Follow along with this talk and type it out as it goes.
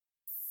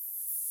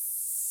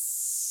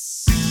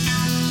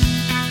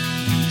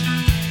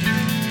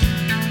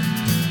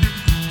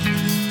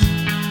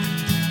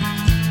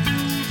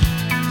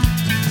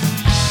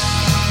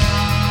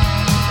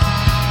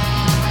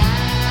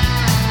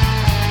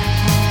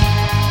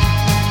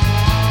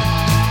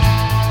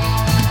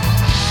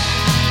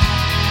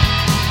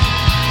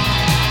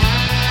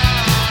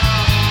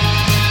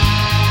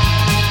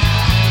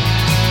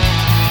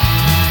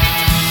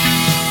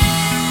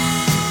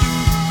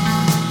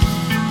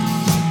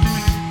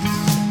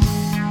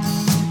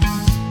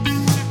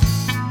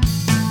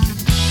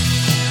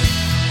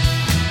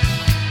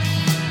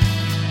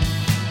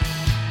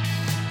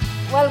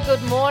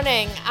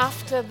morning.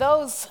 After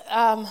those,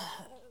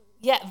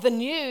 the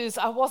news,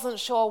 I wasn't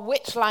sure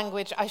which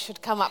language I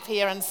should come up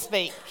here and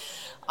speak.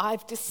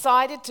 I've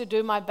decided to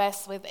do my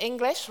best with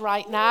English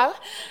right now,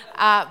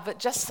 but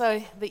just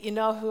so that you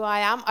know who I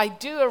am, I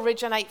do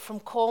originate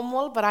from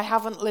Cornwall, but I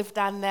haven't lived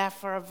down there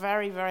for a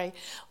very, very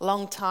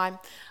long time.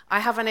 I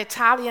have an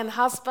Italian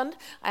husband,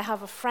 I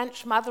have a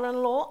French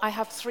mother-in-law, I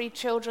have 3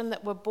 children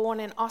that were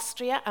born in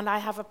Austria, and I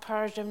have a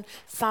Persian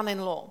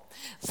son-in-law.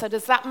 So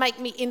does that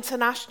make me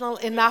international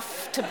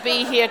enough to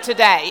be here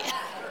today?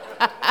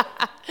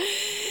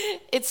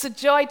 It's a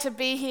joy to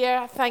be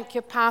here. Thank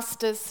you,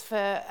 pastors,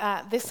 for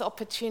this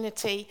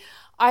opportunity.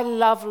 I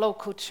love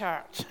local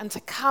church, and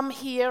to come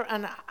here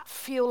and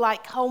feel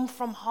like home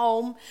from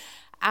home,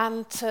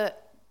 and to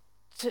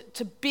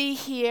be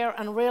here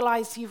and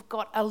realize you've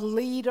got a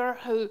leader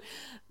who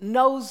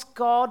knows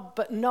God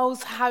but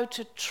knows how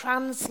to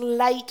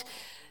translate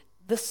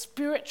the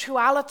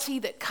spirituality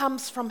that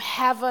comes from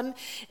heaven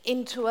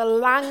into a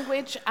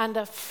language and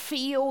a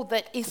feel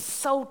that is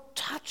so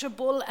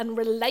touchable and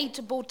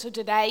relatable to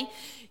today.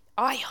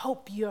 I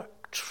hope you're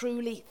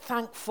truly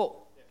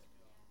thankful.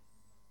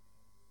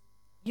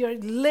 You're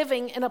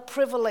living in a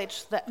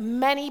privilege that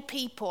many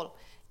people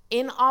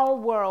in our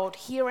world,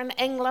 here in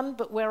England,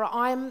 but where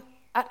I'm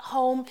at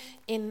home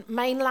in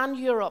mainland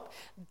Europe,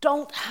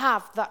 don't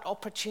have that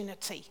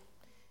opportunity.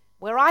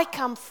 Where I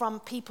come from,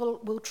 people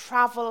will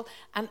travel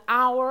an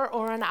hour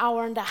or an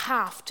hour and a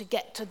half to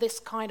get to this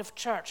kind of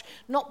church.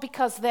 Not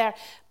because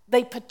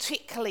they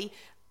particularly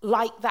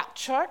like that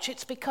church,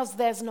 it's because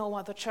there's no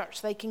other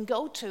church they can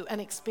go to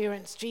and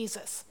experience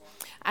Jesus.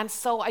 And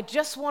so I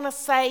just want to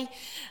say,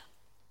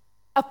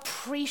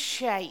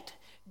 appreciate,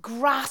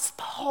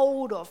 grasp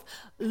hold of,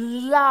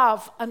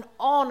 love and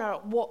honor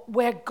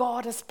where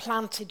God has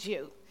planted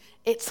you.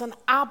 It's an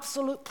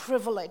absolute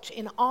privilege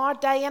in our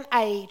day and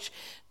age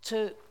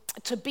to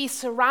be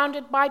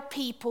surrounded by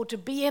people, to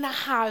be in a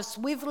house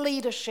with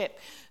leadership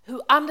who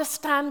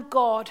understand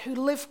God, who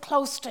live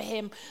close to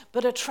Him,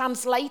 but are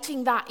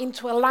translating that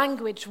into a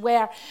language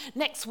where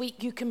next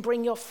week you can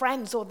bring your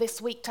friends, or this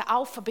week to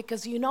Alpha,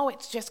 because you know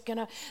it's just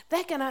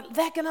they're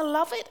gonna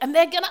love it, and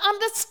they're gonna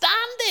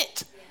understand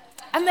it.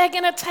 And they're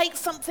going to take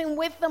something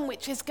with them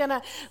which is going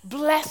to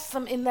bless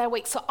them in their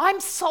week. So I'm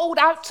sold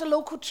out to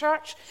local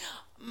church.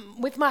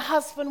 With my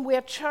husband,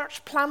 we're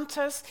church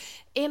planters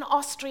in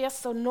Austria,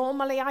 so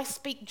normally I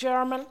speak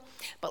German.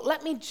 But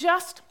let me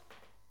just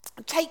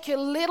take you a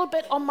little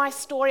bit on my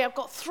story. I've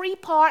got 3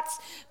 parts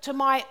to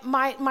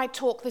my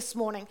talk this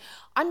morning.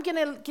 I'm going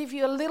to give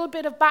you a little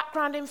bit of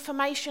background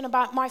information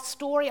about my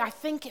story. I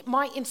think it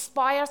might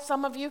inspire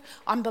some of you.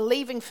 I'm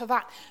believing for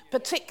that,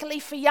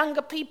 particularly for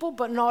younger people,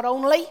 but not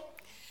only.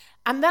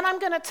 And then I'm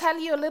going to tell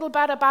you a little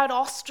bit about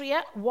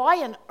Austria.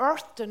 Why on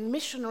earth do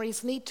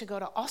missionaries need to go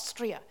to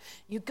Austria?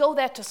 You go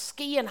there to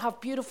ski and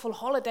have beautiful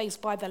holidays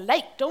by the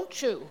lake,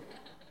 don't you?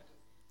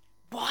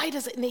 Why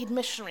does it need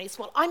missionaries?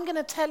 Well, I'm going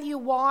to tell you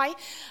why,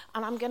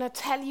 and I'm going to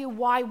tell you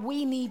why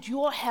we need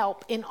your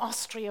help in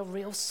Austria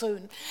real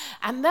soon.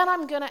 And then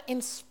I'm going to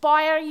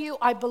inspire you,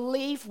 I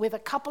believe, with a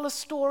couple of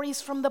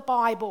stories from the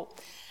Bible.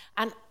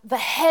 And the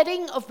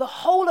heading of the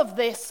whole of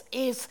this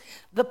is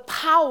the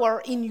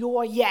power in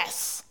your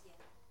yes.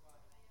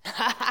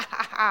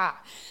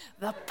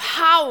 The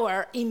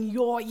power in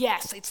your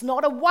yes. It's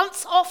not a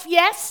once-off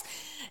yes.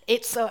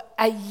 It's a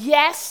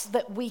yes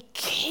that we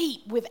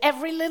keep with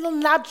every little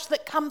nudge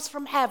that comes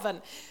from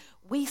heaven.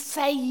 We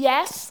say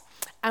yes,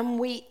 and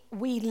we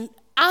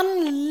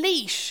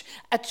unleash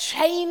a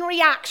chain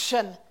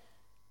reaction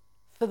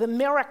for the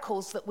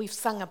miracles that we've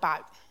sung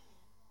about.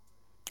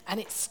 And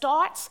it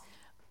starts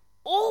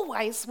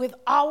always with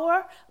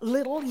our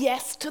little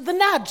yes to the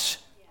nudge.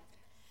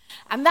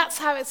 And that's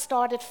how it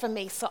started for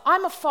me. So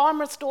I'm a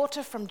farmer's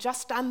daughter from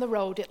just down the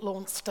road at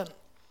Launceston.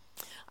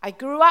 I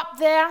grew up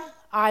there.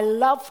 I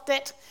loved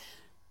it.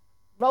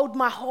 Rode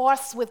my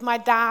horse with my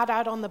dad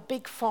out on the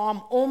big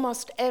farm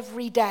almost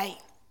every day.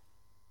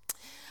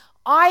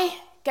 I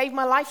gave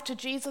my life to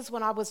Jesus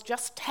when I was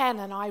just 10,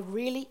 and I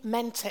really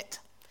meant it,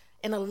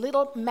 in a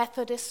little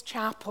Methodist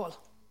chapel.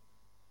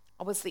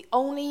 I was the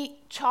only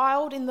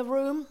child in the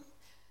room.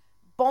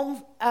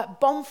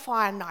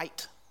 Bonfire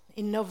night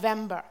in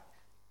November,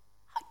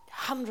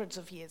 hundreds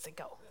of years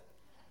ago.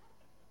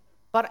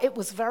 But it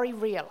was very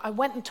real. I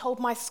went and told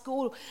my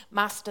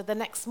schoolmaster the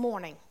next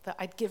morning that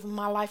I'd given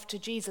my life to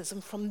Jesus.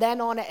 And from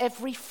then on,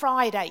 every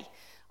Friday,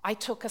 I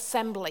took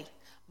assembly.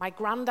 My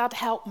granddad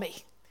helped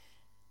me.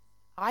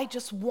 I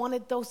just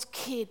wanted those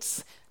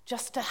kids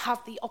just to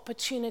have the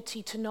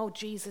opportunity to know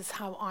Jesus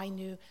how I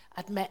knew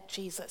I'd met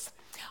Jesus.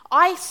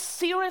 I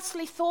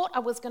seriously thought I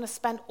was going to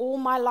spend all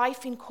my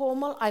life in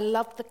Cornwall. I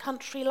loved the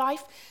country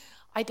life.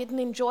 I didn't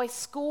enjoy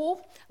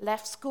school,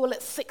 left school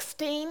at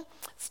 16,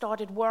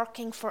 started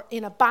working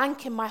in a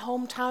bank in my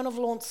hometown of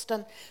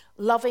Launceston,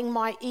 loving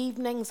my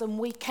evenings and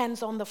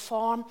weekends on the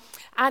farm.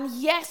 And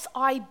yes,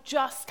 I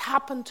just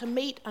happened to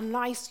meet a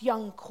nice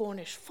young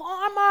Cornish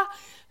farmer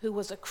who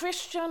was a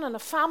Christian and a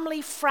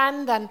family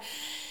friend, and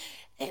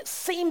it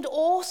seemed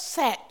all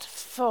set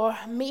for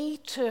me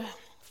to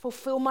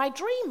fulfill my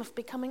dream of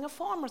becoming a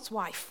farmer's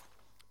wife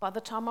by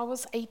the time I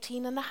was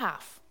 18 and a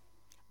half.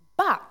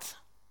 But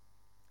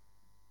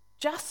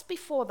just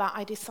before that,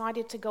 I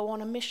decided to go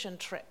on a mission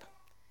trip.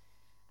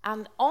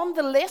 And on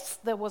the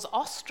list, there was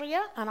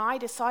Austria, and I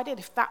decided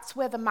if that's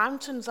where the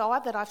mountains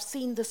are, that I've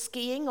seen the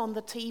skiing on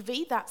the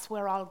TV, that's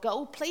where I'll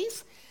go,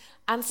 please.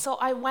 And so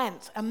I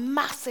went, a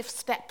massive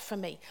step for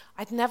me.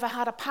 I'd never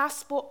had a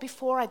passport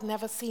before, I'd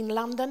never seen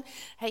London.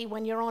 Hey,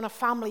 when you're on a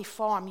family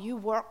farm, you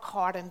work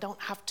hard and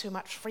don't have too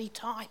much free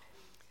time.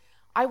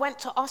 I went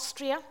to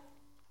Austria,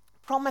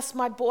 promised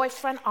my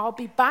boyfriend I'll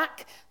be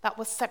back. That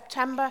was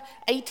September,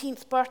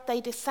 18th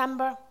birthday,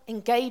 December,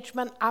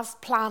 engagement as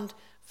planned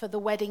for the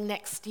wedding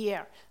next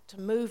year, to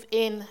move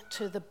in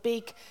to the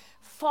big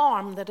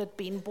farm that had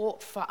been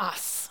bought for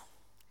us.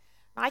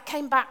 I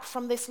came back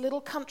from this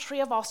little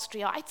country of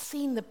Austria. I'd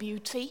seen the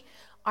beauty.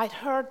 I'd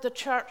heard the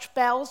church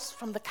bells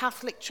from the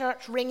Catholic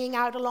Church ringing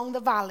out along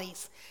the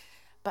valleys.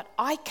 But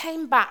I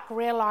came back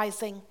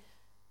realizing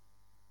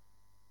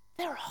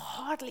there are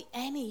hardly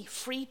any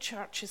free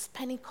churches,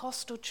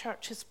 Pentecostal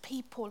churches,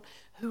 people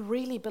who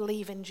really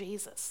believe in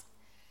Jesus.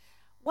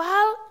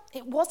 Well,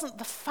 it wasn't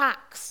the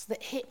facts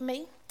that hit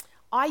me.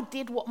 I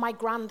did what my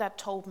granddad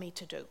told me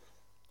to do.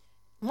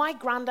 My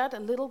granddad, a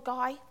little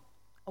guy,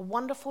 a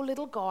wonderful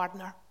little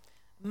gardener,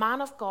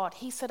 man of God,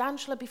 he said,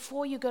 Angela,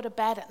 before you go to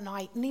bed at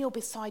night, kneel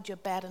beside your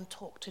bed and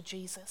talk to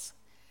Jesus.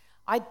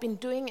 I'd been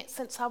doing it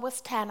since I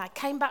was 10. I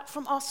came back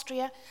from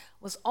Austria,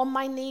 was on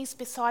my knees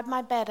beside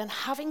my bed and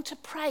having to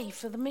pray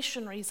for the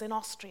missionaries in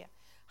Austria,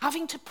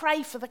 having to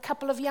pray for the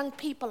couple of young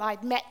people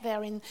I'd met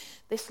there in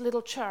this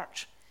little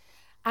church.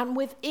 And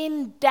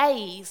within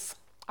days,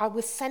 I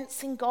was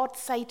sensing God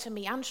say to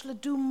me, Angela,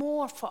 do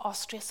more for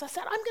Austria. So I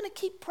said, I'm going to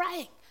keep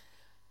praying.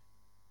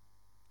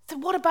 I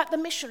said, what about the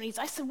missionaries?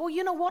 I said, well,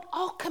 you know what?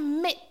 I'll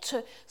commit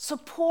to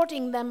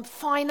supporting them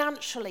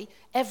financially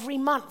every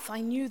month. I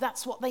knew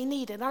that's what they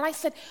needed. And I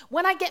said,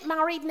 when I get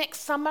married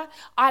next summer,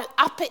 I'll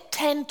up it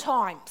 10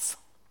 times.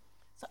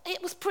 So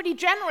it was pretty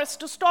generous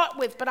to start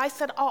with, but I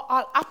said,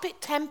 I'll up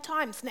it 10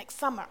 times next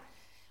summer.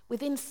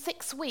 Within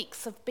 6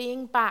 weeks of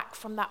being back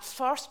from that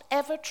first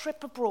ever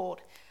trip abroad,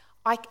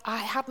 I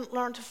hadn't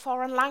learned a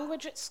foreign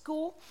language at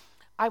school.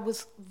 I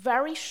was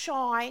very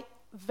shy,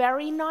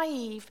 very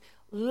naive,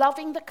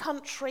 loving the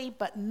country,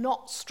 but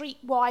not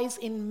streetwise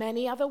in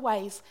many other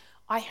ways.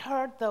 I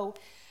heard, though,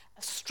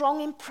 a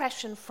strong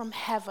impression from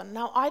heaven.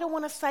 Now, I don't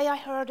want to say I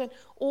heard an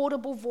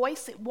audible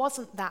voice. It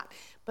wasn't that.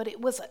 But it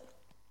was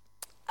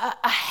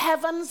a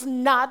heaven's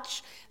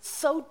nudge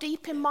so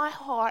deep in my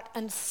heart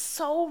and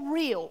so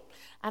real.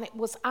 And it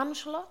was,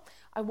 Angela,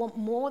 I want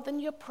more than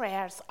your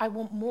prayers. I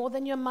want more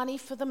than your money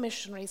for the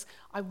missionaries.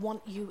 I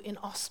want you in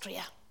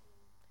Austria.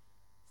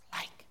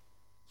 Like,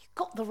 you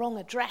got the wrong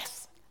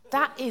address.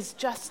 That is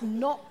just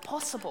not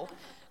possible.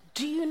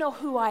 Do you know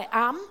who I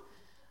am?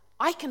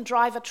 I can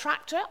drive a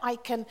tractor. I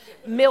can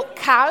milk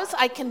cows.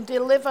 I can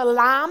deliver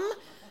lamb,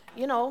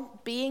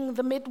 being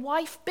the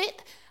midwife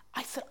bit.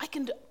 I said, I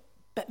can do,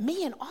 but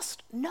me in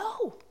Austria?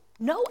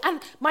 No.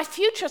 And my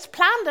future's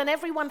planned and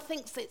everyone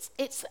thinks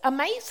it's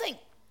amazing,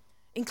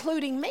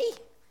 including me.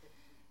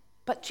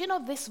 But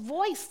this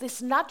voice,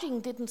 this nudging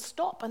didn't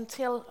stop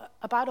until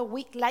about a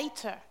week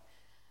later.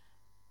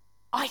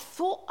 I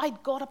thought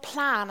I'd got a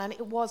plan, and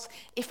it was,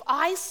 if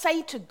I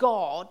say to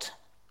God,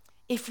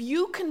 if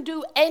you can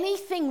do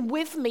anything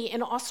with me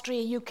in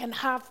Austria, you can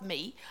have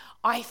me.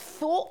 I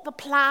thought the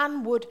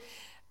plan would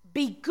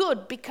be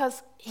good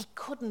because he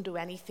couldn't do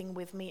anything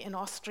with me in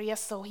Austria,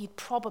 so he'd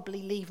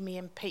probably leave me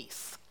in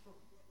peace.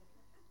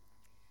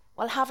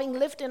 Well, having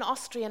lived in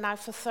Austria now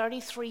for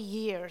 33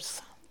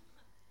 years,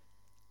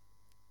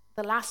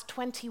 the last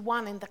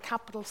 21 in the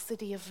capital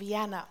city of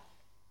Vienna,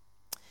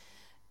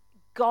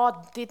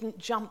 God didn't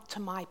jump to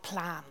my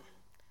plan.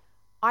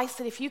 I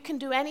said, if you can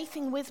do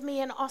anything with me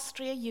in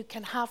Austria, you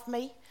can have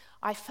me.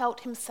 I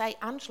felt him say,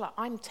 Angela,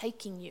 I'm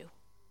taking you.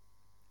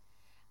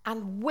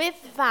 And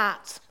with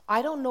that,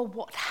 I don't know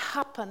what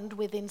happened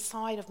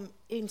inside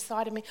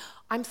of me.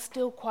 I'm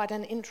still quite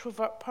an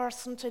introvert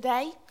person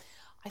today.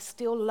 I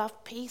still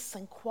love peace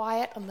and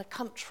quiet and the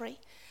country.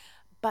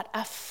 But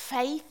a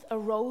faith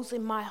arose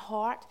in my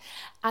heart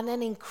and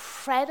an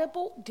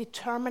incredible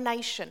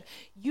determination.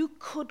 You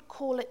could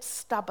call it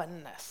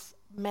stubbornness.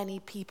 Many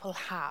people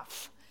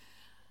have.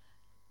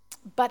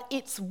 But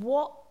it's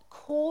what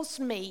caused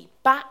me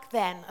back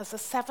then as a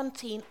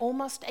 17,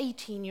 almost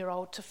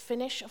 18-year-old to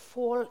finish a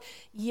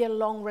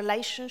 4-year-long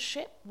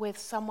relationship with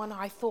someone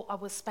I thought I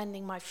was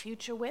spending my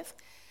future with,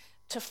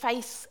 to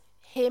face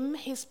him,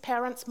 his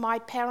parents, my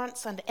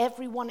parents, and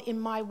everyone in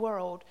my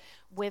world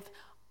with,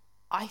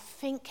 I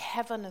think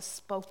heaven has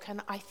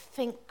spoken. I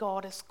think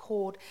God has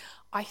called.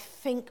 I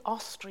think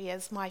Austria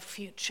is my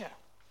future.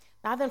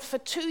 Now then, for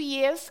 2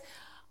 years,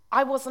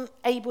 I wasn't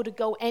able to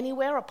go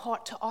anywhere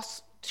apart to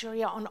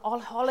Austria on all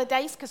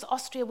holidays because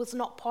Austria was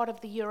not part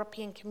of the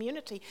European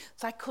community,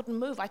 so I couldn't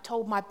move. I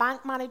told my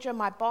bank manager,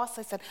 my boss,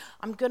 I said,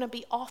 I'm going to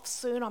be off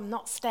soon. I'm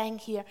not staying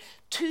here.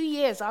 2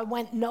 years, I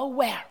went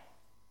nowhere.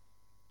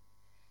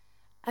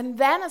 And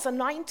then as a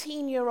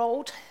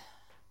 19-year-old,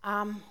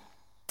 and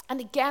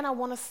again I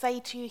want to say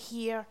to you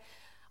here,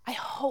 I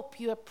hope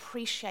you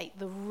appreciate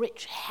the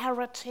rich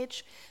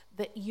heritage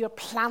that you're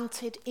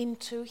planted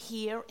into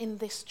here in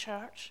this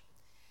church.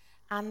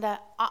 And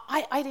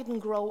I didn't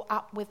grow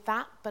up with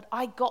that, but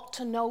I got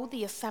to know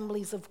the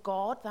Assemblies of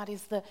God. That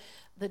is the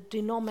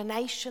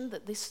denomination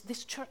that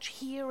this church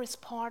here is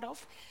part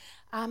of.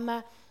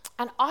 And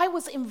I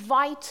was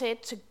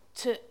invited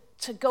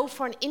to go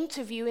for an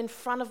interview in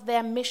front of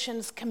their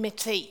missions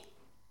committee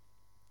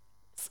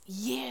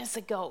years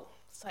ago.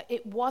 So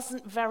it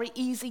wasn't very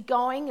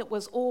easygoing. It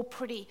was all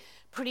pretty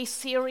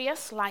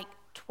serious, like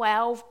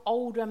 12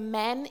 older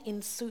men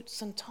in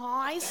suits and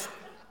ties.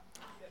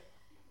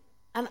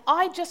 And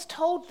I just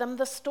told them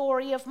the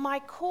story of my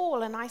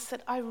call. And I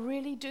said, I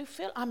really do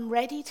feel I'm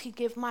ready to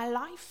give my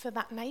life for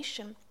that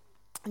nation.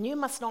 And you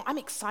must know, I'm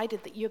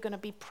excited that you're going to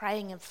be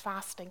praying and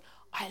fasting.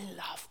 I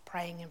love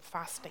praying and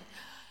fasting.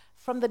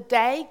 From the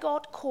day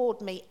God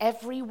called me,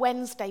 every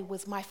Wednesday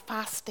was my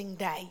fasting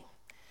day.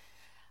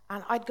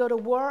 And I'd go to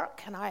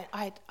work, and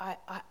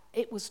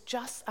it was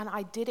just, and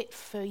I did it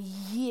for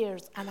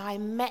years, and I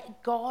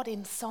met God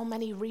in so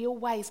many real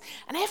ways.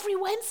 And every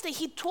Wednesday,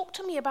 he'd talk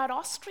to me about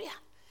Austria.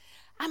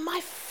 And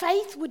my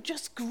faith would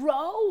just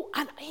grow.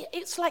 And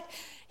it's like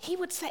he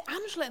would say,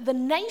 Angela, the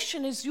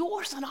nation is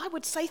yours. And I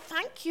would say,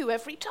 thank you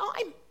every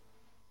time.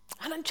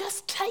 And I'd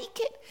just take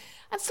it.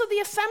 And so the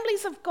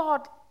Assemblies of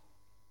God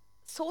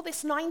saw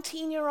this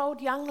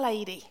 19-year-old young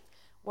lady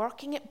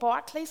working at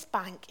Barclays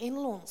Bank in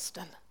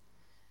Launceston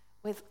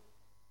with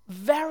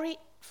very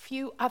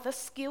few other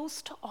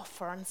skills to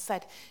offer, and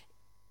said,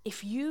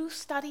 if you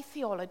study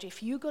theology,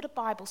 if you go to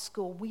Bible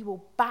school, we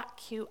will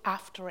back you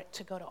after it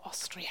to go to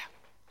Austria.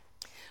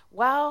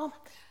 Well,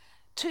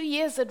 2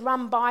 years had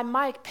run by.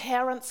 My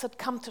parents had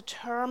come to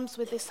terms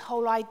with this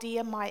whole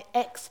idea. My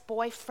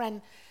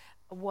ex-boyfriend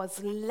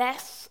was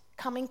less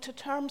coming to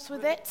terms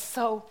with it.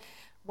 So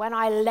when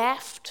I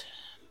left,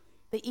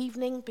 the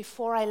evening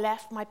before I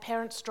left, my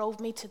parents drove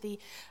me to the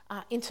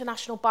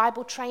International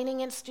Bible Training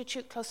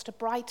Institute close to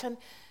Brighton.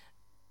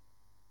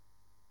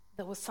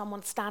 There was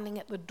someone standing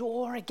at the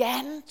door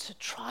again to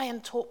try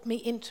and talk me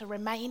into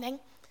remaining,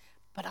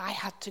 but I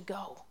had to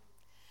go.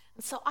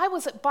 And so I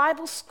was at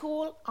Bible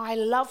school. I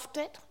loved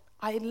it.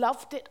 I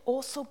loved it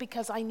also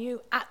because I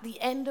knew at the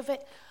end of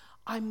it,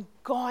 I'm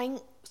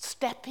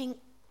stepping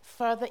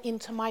further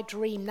into my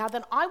dream. Now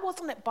then, I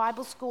wasn't at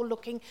Bible school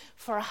looking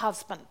for a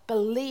husband.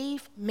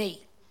 Believe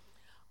me,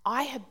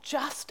 I had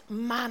just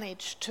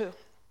managed to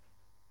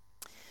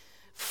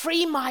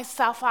free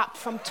myself up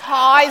from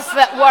ties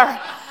that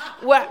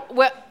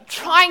were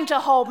trying to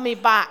hold me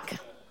back.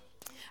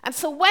 And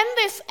so when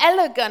this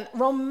elegant,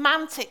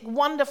 romantic,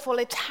 wonderful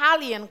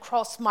Italian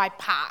crossed my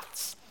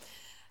paths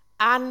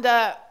and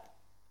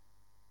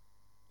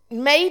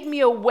made me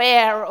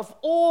aware of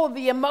all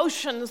the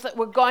emotions that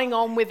were going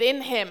on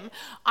within him,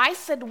 I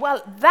said,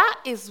 well, that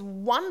is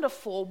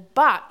wonderful,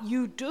 but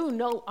you do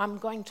know I'm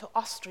going to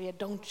Austria,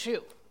 don't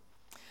you?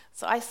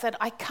 So I said,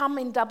 I come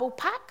in double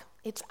pack.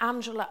 It's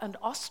Angela and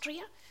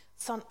Austria.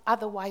 So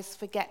otherwise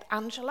forget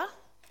Angela.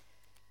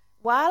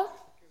 Well,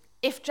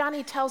 if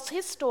Johnny tells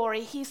his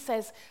story, he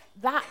says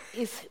that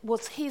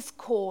was his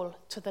call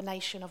to the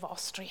nation of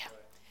Austria.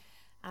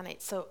 And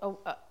it's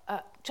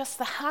just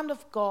the hand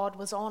of God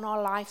was on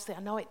our lives. I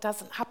know it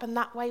doesn't happen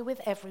that way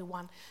with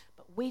everyone,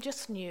 but we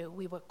just knew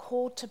we were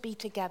called to be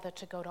together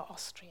to go to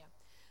Austria.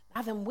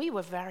 Now then, we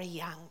were very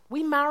young.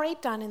 We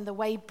married down in the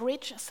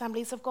Weybridge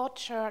Assemblies of God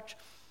Church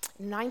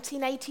in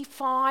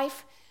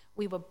 1985.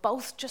 We were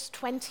both just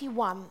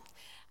 21.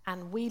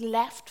 And we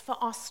left for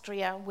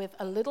Austria with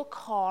a little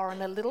car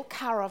and a little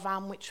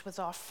caravan, which was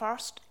our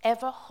first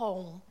ever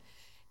home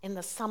in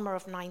the summer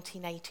of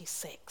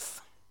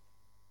 1986.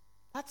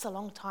 That's a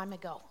long time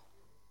ago.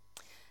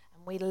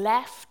 And we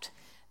left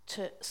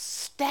to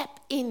step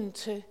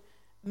into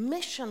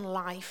mission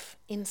life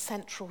in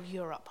Central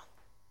Europe.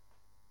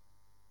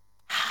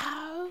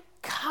 How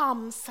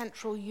come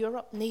Central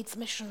Europe needs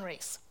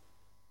missionaries?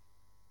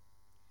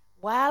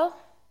 Well,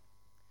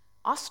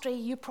 Austria,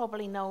 you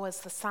probably know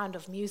as the Sound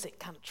of Music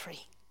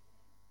country.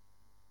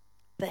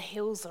 The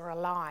hills are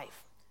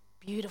alive.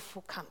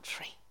 Beautiful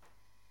country.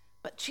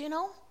 But you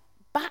know,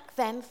 back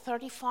then,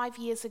 35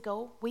 years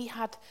ago, we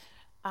had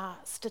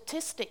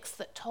statistics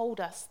that told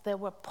us there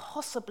were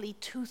possibly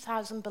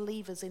 2,000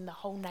 believers in the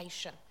whole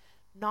nation.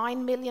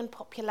 9 million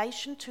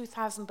population,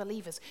 2,000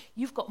 believers.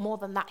 You've got more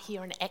than that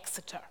here in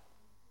Exeter.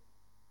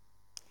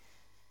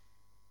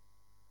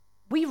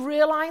 We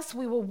realized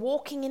we were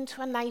walking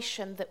into a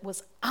nation that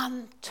was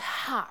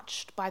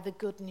untouched by the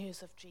good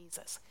news of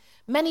Jesus.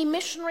 Many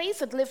missionaries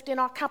had lived in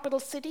our capital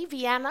city,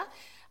 Vienna,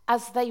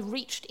 as they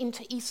reached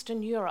into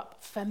Eastern Europe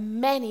for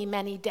many,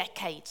 many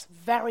decades,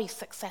 very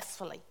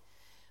successfully.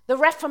 The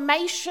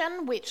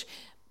Reformation, which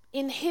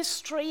in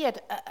history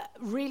had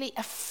really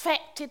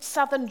affected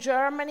southern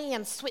Germany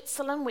and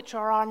Switzerland, which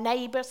are our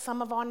neighbors,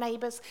 some of our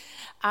neighbors,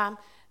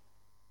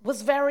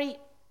 was very,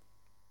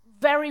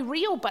 very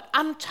real, but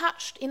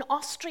untouched in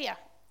Austria.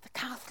 The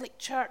Catholic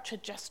Church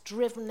had just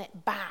driven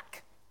it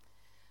back.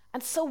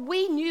 And so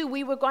we knew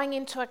we were going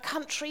into a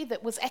country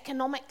that was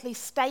economically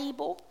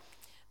stable,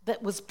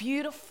 that was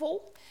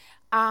beautiful,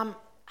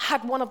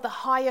 had one of the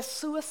highest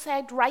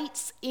suicide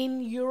rates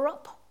in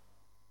Europe,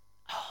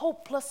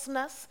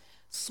 hopelessness,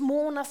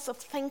 smallness of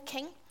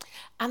thinking,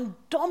 and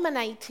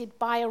dominated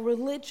by a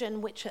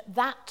religion which at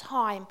that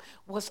time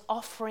was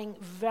offering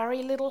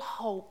very little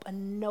hope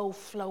and no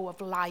flow of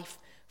life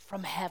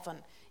from heaven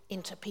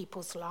into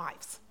people's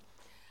lives.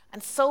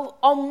 And so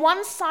on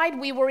one side,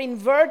 we were in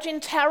virgin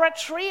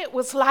territory. It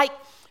was like,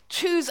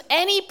 choose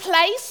any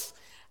place.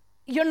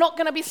 You're not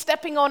going to be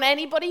stepping on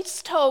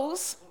anybody's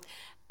toes.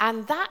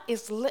 And that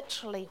is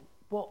literally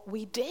what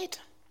we did.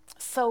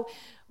 So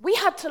we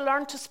had to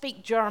learn to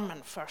speak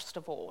German, first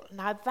of all.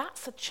 Now,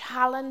 that's a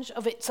challenge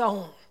of its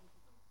own.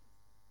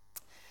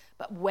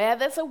 But where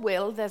there's a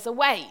will, there's a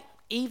way,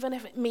 even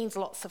if it means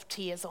lots of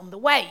tears on the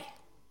way,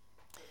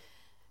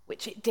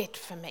 which it did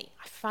for me.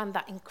 I found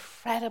that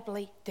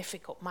incredibly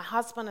difficult. My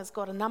husband has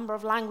got a number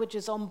of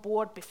languages on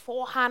board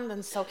beforehand,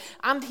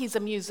 and he's a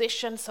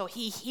musician, so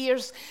he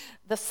hears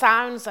the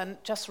sounds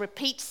and just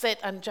repeats it,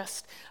 and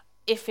just,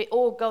 if it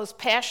all goes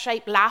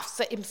pear-shaped, laughs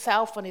at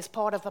himself and is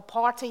part of the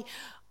party.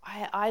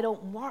 I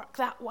don't work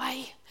that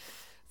way.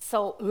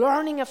 So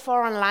learning a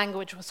foreign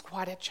language was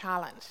quite a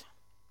challenge.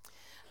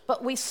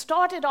 But we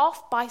started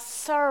off by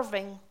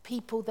serving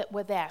people that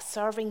were there,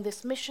 serving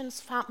this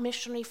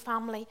missionary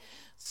family,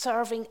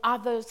 serving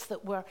others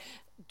that were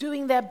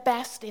doing their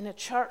best in a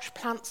church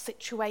plant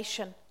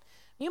situation.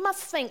 You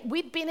must think,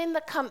 we'd been in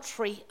the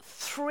country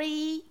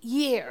 3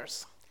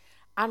 years,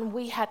 and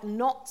we had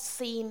not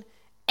seen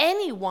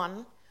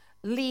anyone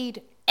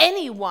lead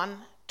anyone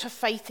to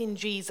faith in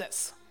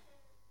Jesus.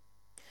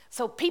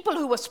 So people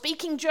who were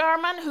speaking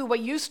German, who were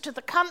used to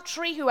the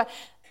country,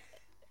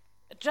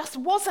 it just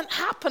wasn't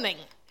happening.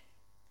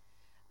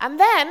 And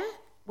then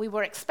we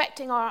were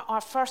expecting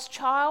our first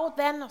child.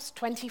 Then I was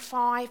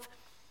 25.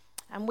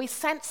 And we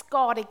sensed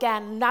God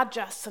again nudge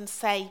us and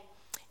say,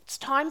 it's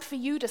time for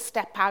you to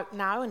step out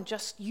now and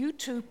just you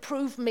two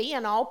prove me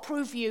and I'll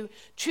prove you.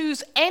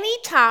 Choose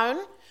any town,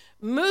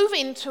 move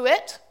into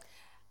it,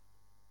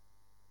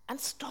 and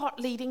start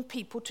leading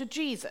people to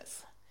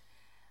Jesus.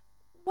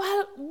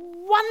 Well,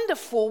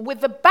 wonderful,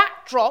 with the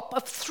backdrop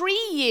of 3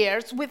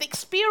 years with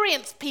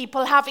experienced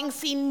people having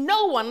seen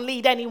no one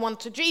lead anyone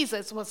to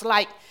Jesus, was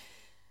like,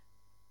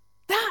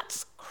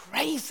 that's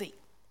crazy.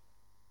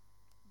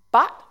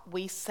 But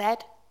we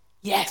said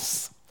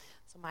yes.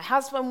 So my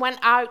husband went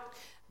out,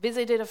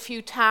 visited a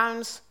few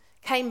towns,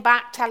 came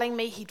back telling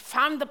me he'd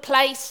found the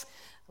place,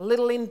 a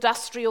little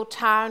industrial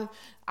town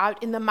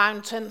out in the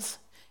mountains.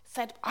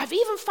 Said, I've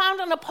even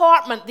found an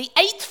apartment, the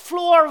 8th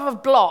floor of a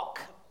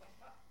block.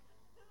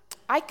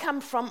 I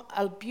come from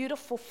a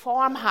beautiful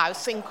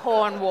farmhouse in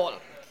Cornwall.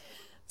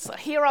 So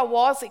here I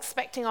was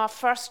expecting our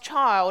first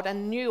child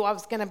and knew I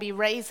was going to be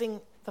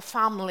raising the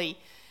family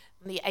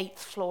on the 8th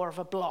floor of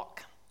a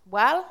block.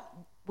 Well,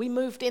 we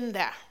moved in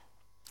there.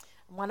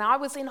 When I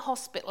was in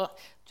hospital,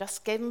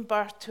 just giving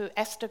birth to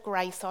Esther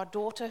Grace, our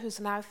daughter who's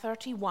now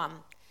 31,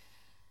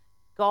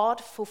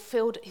 God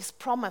fulfilled his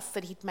promise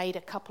that he'd made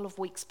a couple of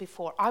weeks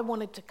before. I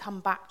wanted to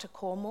come back to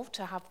Cornwall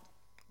to have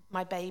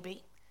my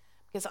baby,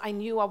 because I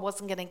knew I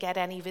wasn't going to get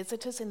any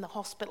visitors in the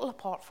hospital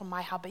apart from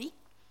my hubby,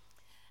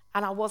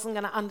 and I wasn't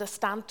going to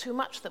understand too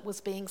much that was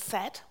being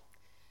said.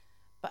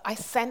 But I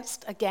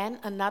sensed again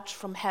a nudge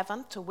from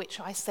heaven, to which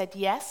I said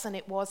yes, and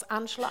it was,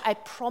 Angela, I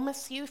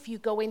promise you, if you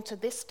go into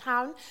this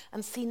town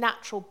and see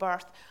natural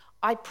birth,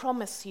 I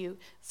promise you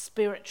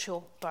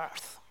spiritual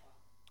birth.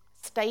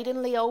 Stayed in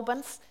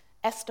Leoben.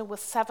 Esther was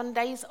 7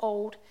 days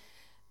old.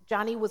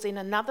 Johnny was in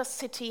another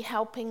city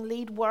helping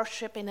lead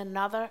worship in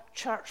another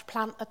church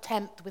plant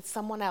attempt with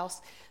someone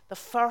else. The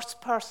first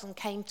person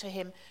came to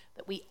him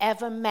that we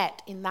ever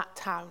met in that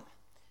town.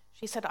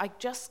 She said, I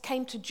just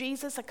came to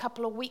Jesus a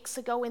couple of weeks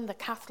ago in the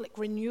Catholic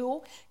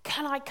renewal.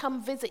 Can I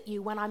come visit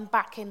you when I'm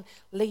back in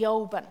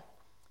Leoben?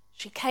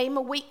 She came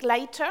a week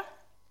later.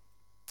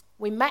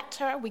 We met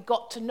her. We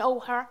got to know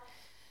her.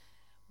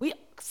 We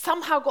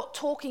somehow got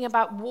talking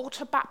about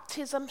water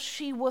baptism.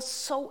 She was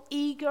so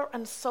eager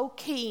and so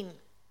keen.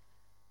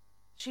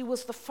 She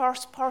was the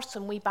first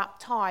person we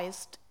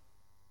baptized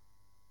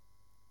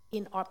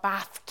in our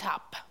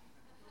bathtub.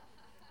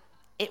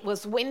 It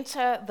was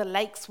winter, the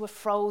lakes were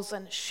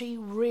frozen. She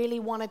really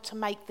wanted to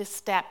make this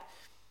step.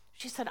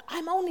 She said,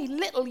 I'm only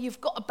little,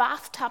 you've got a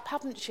bathtub,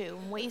 haven't you?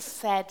 And we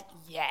said,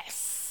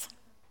 yes.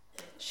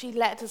 She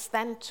led us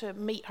then to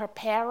meet her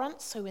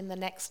parents, who in the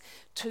next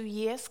 2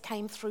 years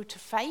came through to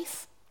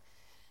faith.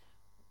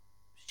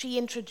 She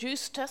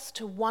introduced us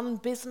to one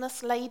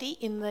business lady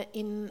in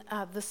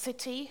the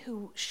city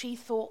who she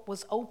thought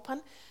was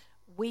open.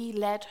 We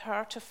led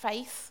her to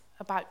faith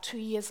about 2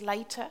 years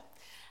later.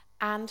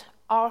 And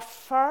our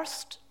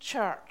first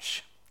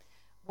church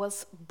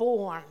was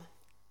born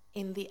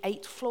in the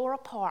 8th floor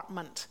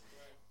apartment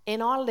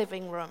in our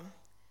living room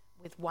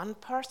with one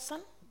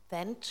person,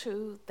 then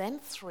 2, then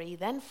 3,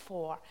 then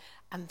 4,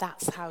 and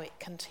that's how it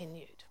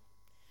continued.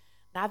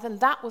 Now then,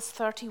 that was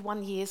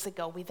 31 years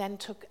ago. We then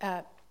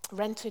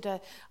rented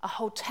a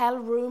hotel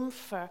room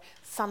for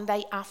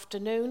Sunday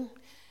afternoon.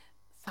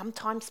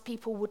 Sometimes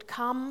people would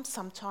come.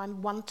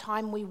 One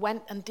time we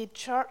went and did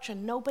church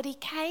and nobody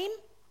came.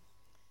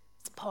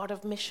 It's part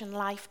of mission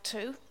life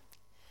too.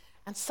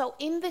 And so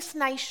in this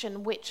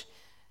nation, which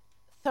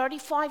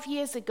 35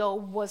 years ago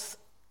was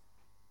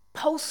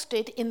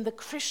posted in the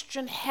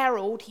Christian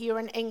Herald here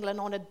in England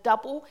on a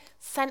double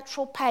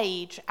central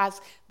page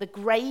as the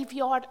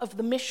graveyard of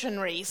the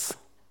missionaries,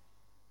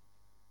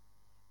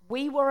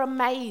 we were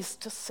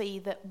amazed to see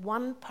that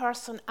one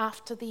person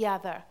after the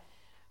other,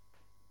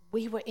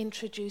 we were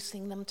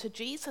introducing them to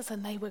Jesus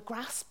and they were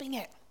grasping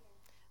it.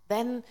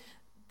 Then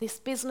this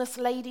business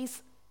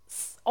lady's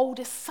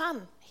oldest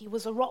son, he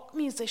was a rock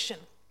musician,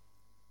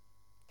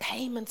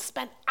 came and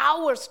spent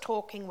hours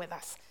talking with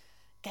us,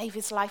 gave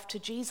his life to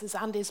Jesus,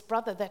 and his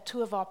brother. They're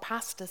two of our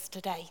pastors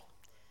today.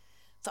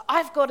 So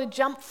I've got to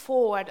jump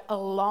forward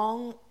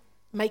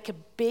make a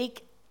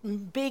big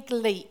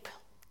leap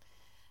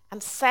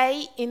and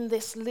say in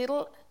this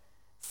little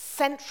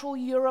Central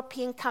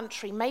European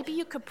country, maybe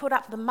you could put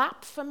up the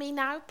map for me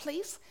now,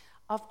 please,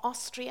 of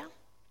Austria.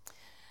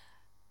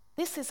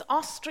 This is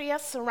Austria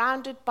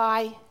surrounded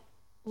by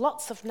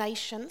lots of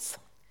nations,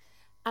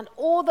 and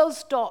all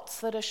those dots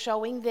that are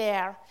showing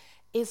there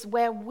is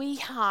where we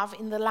have,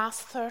 in the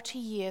last 30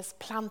 years,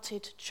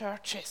 planted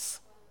churches.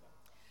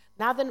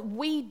 Now then,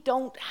 we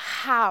don't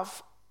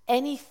have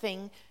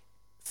anything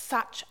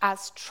such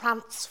as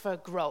transfer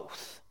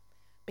growth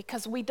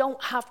because we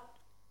don't have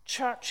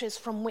churches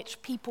from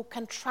which people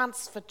can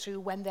transfer to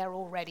when they're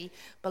already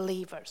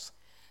believers.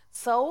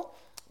 So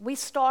we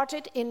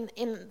started in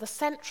the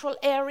central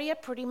area,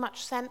 pretty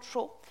much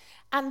central,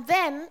 and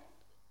then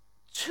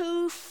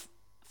two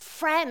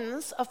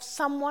friends of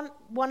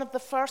one of the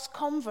first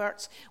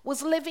converts,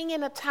 was living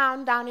in a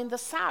town down in the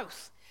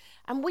south.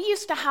 And we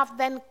used to have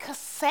then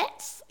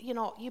cassettes,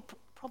 you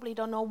probably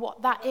don't know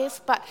what that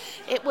is, but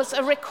it was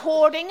a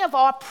recording of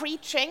our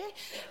preaching,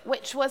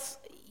 which was,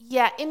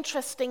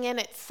 interesting in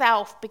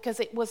itself because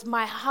it was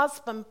my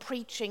husband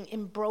preaching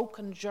in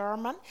broken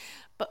German,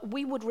 but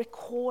we would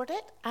record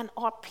it and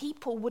our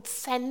people would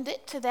send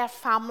it to their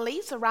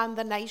families around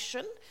the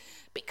nation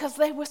because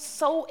they were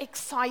so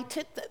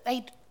excited that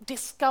they'd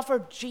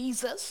discovered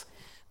Jesus.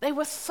 They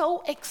were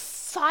so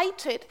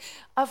excited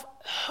of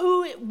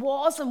who it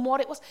was and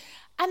what it was.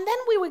 And then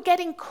we were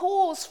getting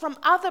calls from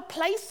other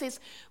places.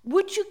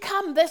 Would you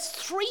come? There's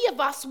 3 of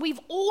us. We've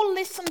all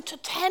listened to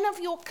 10 of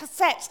your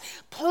cassettes.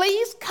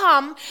 Please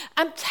come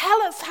and tell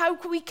us how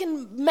we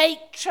can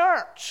make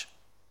church.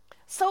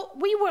 So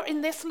we were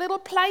in this little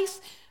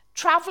place,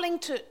 traveling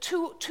to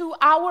 2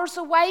 hours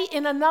away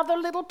in another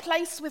little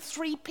place with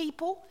 3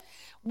 people.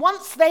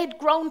 Once they'd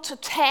grown to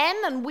 10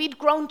 and we'd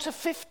grown to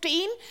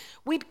 15,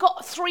 we'd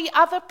got 3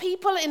 other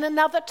people in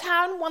another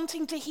town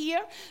wanting to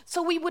hear.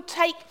 So we would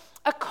take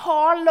a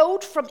car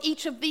load from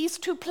each of these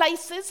 2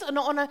 places and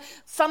on a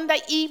Sunday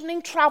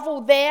evening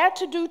travel there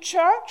to do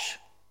church.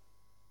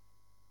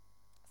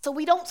 So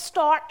we don't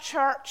start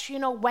church,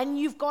 when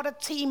you've got a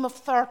team of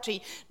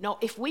 30. No,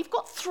 if we've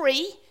got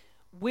 3,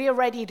 we're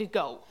ready to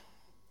go.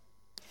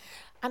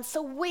 And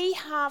so we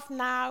have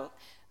now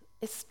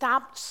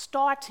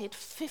started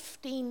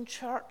 15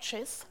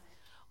 churches,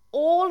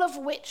 all of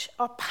which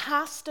are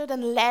pastored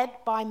and led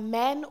by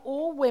men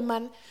or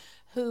women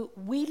who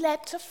we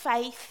led to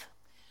faith.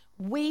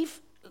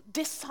 We've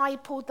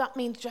discipled, that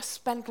means just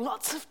spent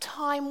lots of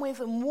time with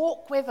and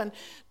walk with and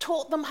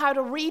taught them how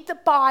to read the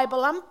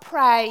Bible and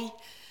pray,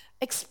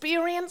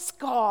 experience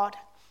God,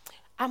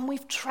 and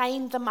we've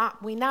trained them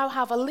up. We now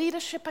have a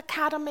leadership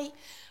academy.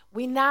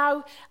 We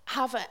now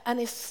have an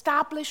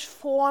established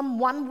form,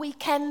 1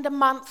 weekend a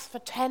month for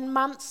 10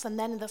 months, and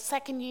then in the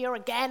second year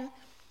again.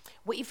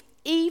 We've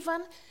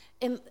even,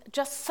 in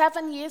just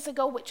 7 years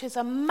ago, which is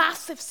a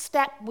massive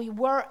step, we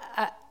were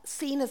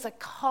seen as a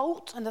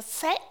cult and a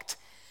sect.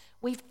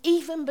 We've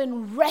even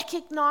been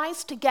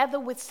recognized together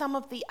with some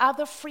of the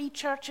other free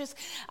churches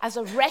as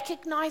a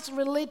recognized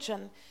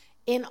religion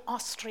in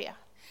Austria.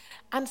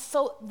 And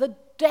so the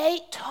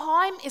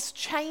time is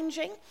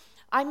changing.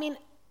 I mean,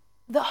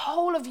 the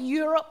whole of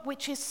Europe,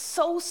 which is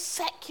so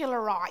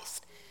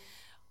secularized,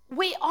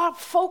 our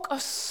folk are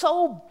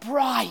so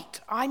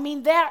bright. I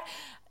mean,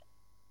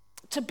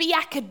 to be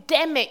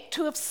academic,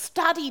 to have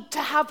studied,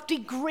 to have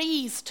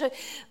degrees,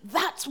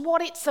 that's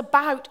what it's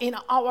about in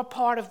our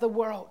part of the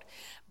world.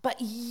 But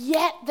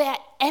yet they're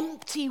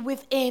empty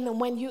within,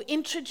 and when you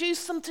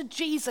introduce them to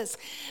Jesus,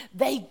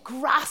 they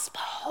grasp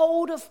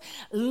hold of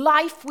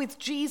life with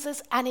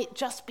Jesus, and it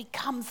just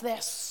becomes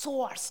their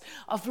source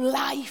of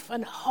life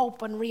and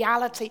hope and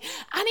reality.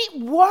 And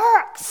it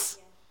works.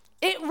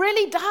 It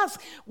really does.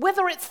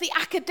 Whether it's the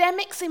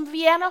academics in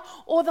Vienna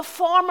or the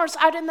farmers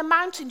out in the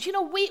mountains.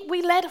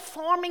 We led a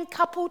farming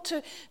couple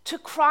to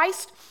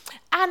Christ,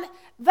 and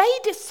they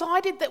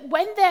decided that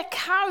when their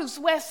cows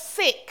were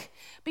sick,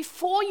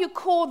 before you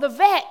call the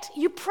vet,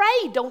 you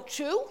pray, don't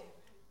you?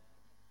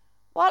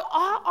 Well,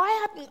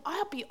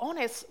 I'll be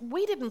honest,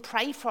 we didn't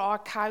pray for our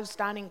cows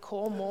down in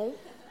Cornwall.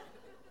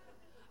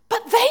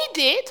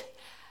 did,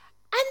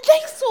 and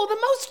they saw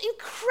the most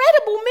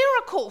incredible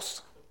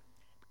miracles.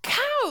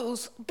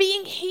 Cows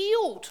being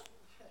healed.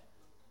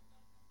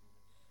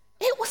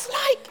 It was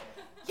like,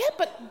 yeah,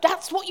 but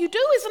that's what you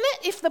do, isn't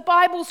it? If the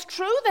Bible's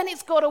true, then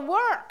it's got to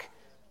work.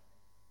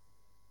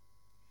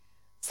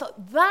 So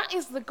that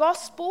is the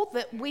gospel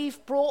that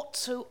we've brought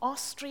to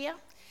Austria.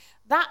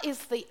 That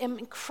is the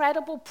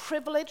incredible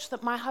privilege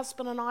that my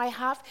husband and I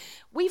have.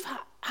 We've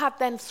had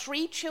then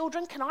 3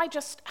 children. Can I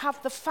just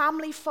have the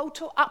family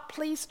photo up,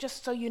 please,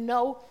 just so you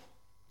know?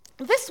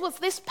 This was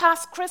this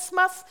past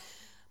Christmas.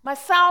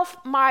 Myself,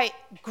 my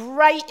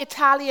great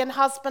Italian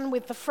husband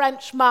with the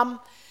French mum.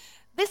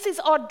 This is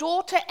our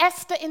daughter,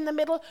 Esther, in the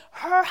middle.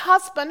 Her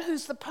husband,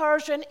 who's the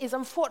Persian, is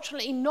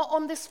unfortunately not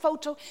on this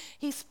photo.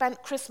 He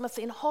spent Christmas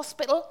in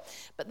hospital.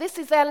 But this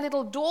is their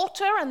little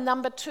daughter, and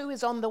number 2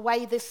 is on the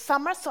way this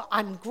summer. So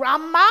I'm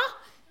grandma.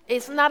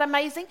 Isn't that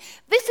amazing?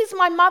 This is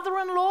my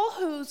mother-in-law,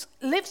 who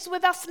lives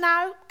with us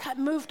now,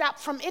 moved up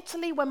from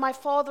Italy when my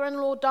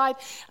father-in-law died.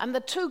 And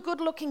the 2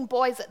 good-looking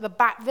boys at the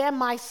back, they're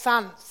my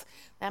sons.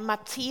 They're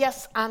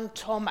Matthias and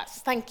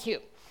Thomas. Thank you.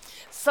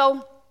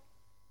 So,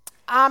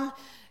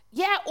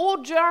 yeah,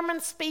 all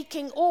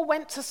German-speaking, all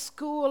went to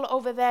school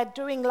over there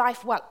doing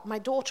life. Well, my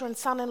daughter and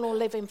son-in-law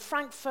live in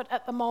Frankfurt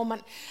at the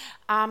moment.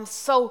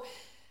 So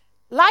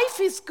life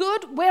is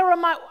good. Where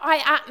am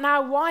I at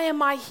now? Why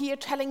am I here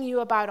telling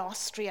you about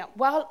Austria?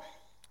 Well,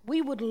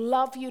 we would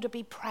love you to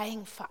be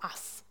praying for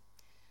us.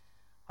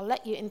 I'll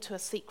let you into a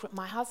secret.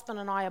 My husband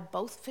and I are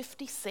both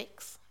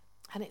 56,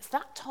 and it's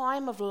that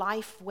time of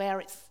life where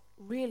it's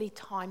really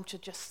time to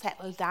just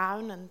settle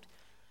down, and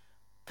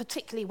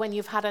particularly when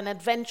you've had an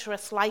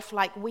adventurous life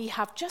like we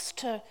have, just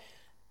to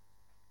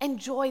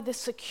enjoy the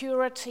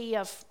security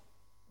of,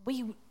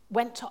 we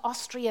went to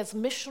Austria as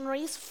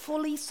missionaries,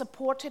 fully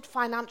supported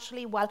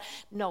financially. Well,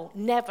 no,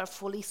 never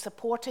fully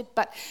supported,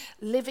 but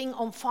living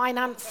on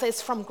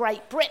finances from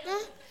Great Britain,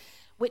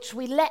 which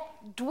we let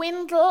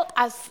dwindle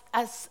as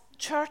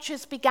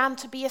churches began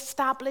to be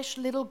established,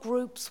 little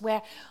groups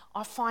where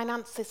our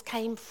finances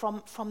came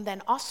from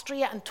then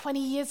Austria. And 20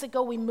 years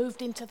ago, we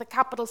moved into the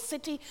capital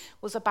city. It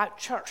was about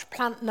church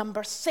plant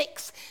number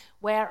 6,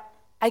 where,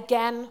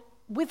 again,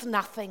 with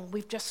nothing,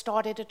 we've just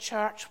started a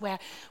church where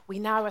we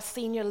now are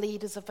senior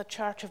leaders of a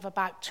church of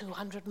about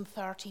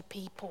 230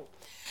 people.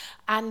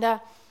 And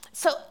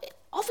so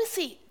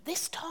obviously,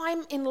 this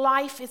time in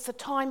life is a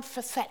time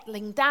for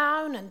settling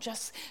down and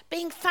just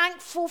being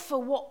thankful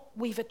for what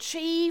we've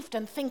achieved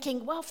and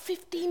thinking, well,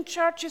 15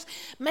 churches,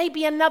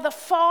 maybe another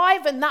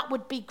 5, and that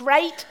would be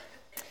great.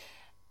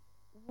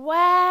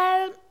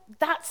 Well,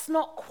 that's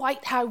not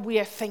quite how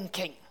we're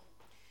thinking.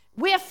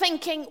 We're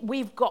thinking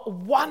we've got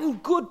one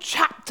good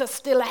chapter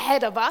still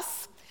ahead of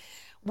us.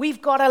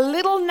 We've got a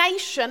little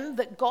nation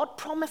that God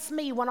promised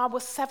me when I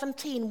was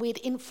 17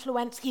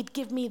 he'd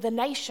give me the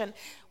nation.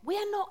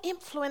 We're not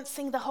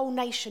influencing the whole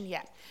nation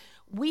yet.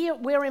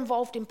 We're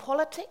involved in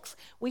politics.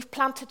 We've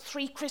planted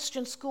 3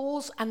 Christian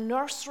schools and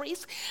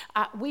nurseries.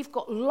 We've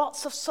got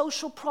lots of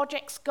social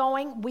projects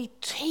going. We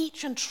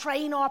teach and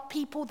train our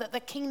people that the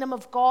kingdom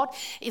of God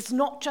is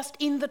not just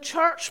in the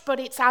church, but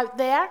it's out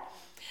there.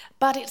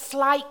 But it's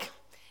like,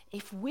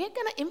 if we're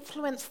going to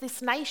influence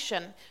this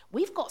nation,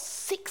 we've got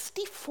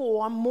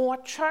 64 more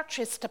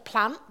churches to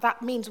plant.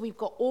 That means we've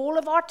got all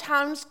of our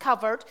towns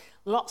covered,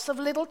 lots of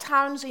little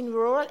towns in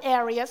rural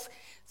areas,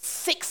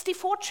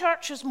 64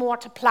 churches more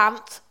to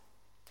plant.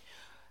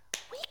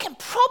 We can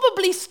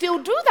probably still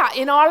do that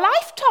in our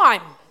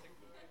lifetime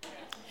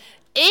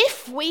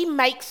if we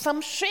make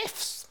some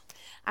shifts.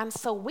 And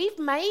so we've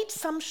made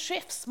some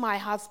shifts, my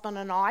husband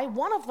and I.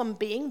 One of them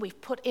being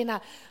we've put in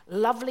a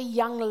lovely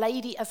young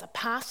lady as a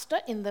pastor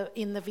in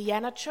the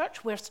Vienna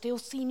church. We're still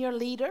senior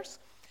leaders.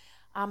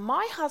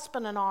 My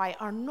husband and I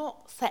are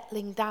not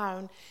settling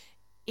down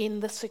in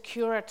the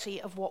security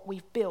of what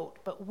we've built,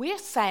 but we're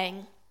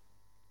saying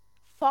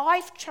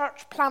 5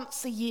 church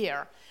plants a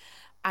year,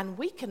 and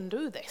we can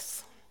do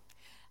this.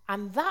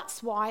 And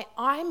that's why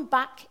I'm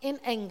back in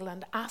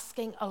England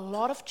asking a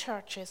lot of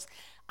churches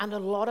and a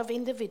lot of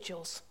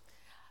individuals,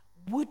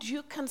 would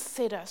you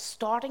consider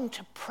starting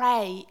to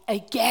pray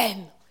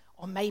again,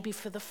 or maybe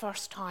for the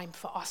first time,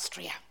 for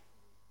Austria?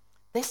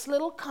 This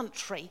little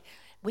country,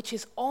 which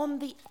is on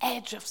the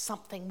edge of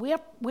something.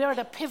 We're at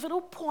a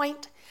pivotal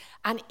point,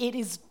 and it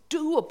is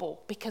doable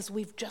because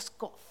we've just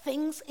got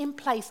things in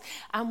place,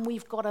 and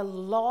we've got a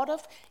lot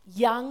of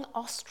young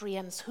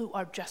Austrians who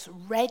are just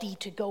ready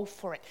to go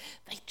for it.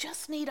 They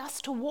just need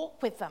us to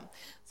walk with them.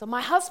 So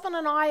my husband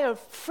and I are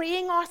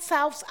freeing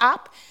ourselves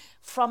up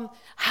from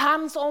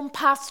hands-on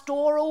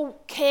pastoral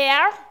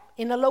care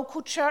in a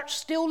local church,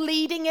 still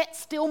leading it,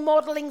 still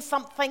modeling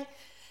something,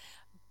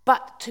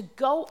 but to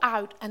go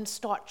out and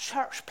start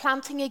church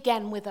planting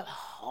again with a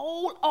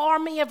whole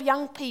army of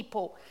young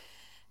people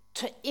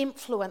to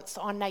influence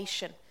our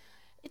nation.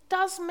 It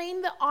does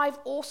mean that I've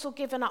also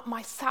given up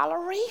my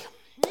salary.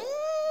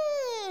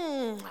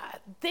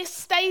 At this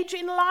stage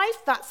in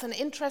life, that's an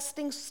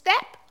interesting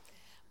step.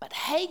 But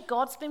hey,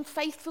 God's been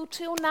faithful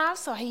till now,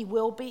 so he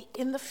will be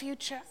in the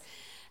future.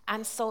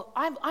 And so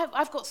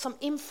I've got some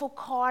info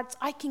cards.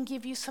 I can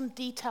give you some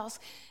details.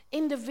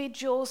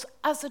 Individuals,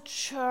 as a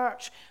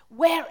church,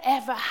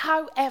 wherever,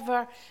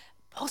 however,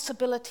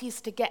 possibilities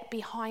to get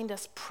behind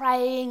us,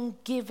 praying,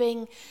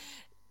 giving,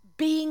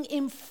 being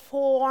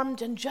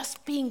informed, and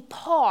just being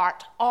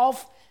part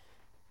of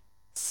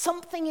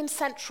something in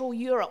Central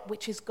Europe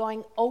which is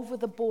going over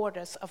the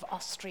borders of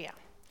Austria.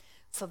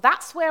 So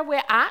that's where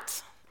we're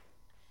at.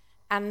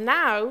 And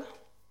now,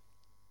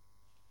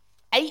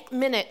 8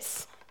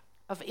 minutes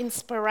of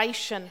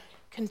inspiration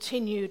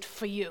continued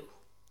for you.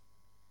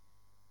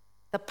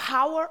 The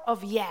power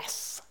of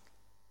yes.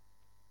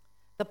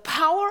 The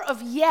power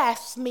of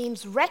yes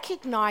means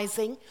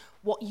recognizing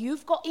what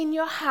you've got in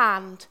your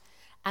hand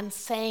and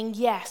saying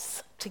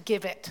yes to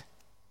give it.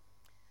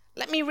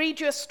 Let me read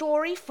you a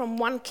story from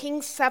 1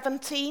 Kings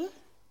 17.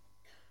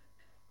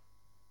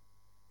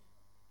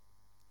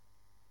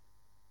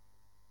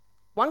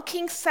 One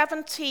Kings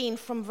 17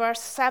 from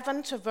verse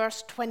 7 to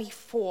verse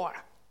 24.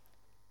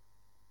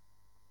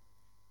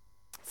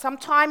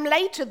 Sometime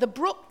later, the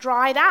brook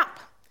dried up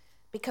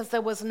because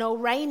there was no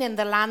rain in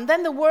the land.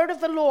 Then the word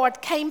of the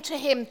Lord came to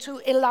him,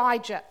 to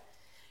Elijah.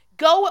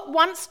 Go at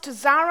once to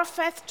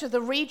Zarephath, to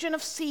the region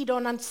of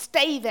Sidon, and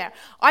stay there.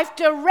 I've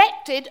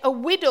directed a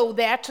widow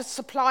there to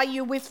supply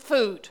you with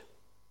food.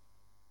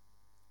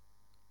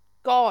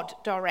 God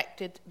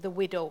directed the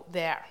widow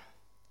there.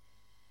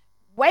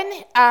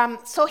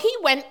 So he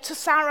went to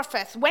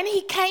Zarephath. When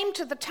he came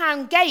to the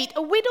town gate,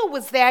 a widow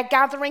was there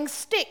gathering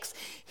sticks.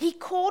 He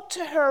called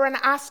to her and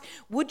asked,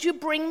 "Would you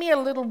bring me a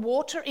little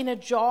water in a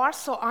jar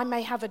so I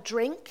may have a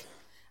drink?"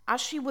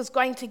 As she was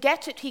going to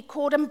get it, he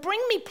called, "And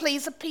bring me,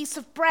 please, a piece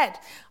of bread."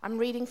 I'm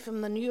reading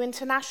from the New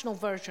International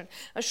Version.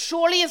 "As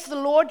surely as the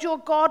Lord your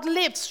God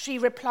lives," she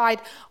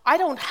replied, "I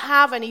don't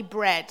have any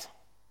bread.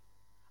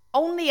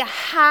 Only a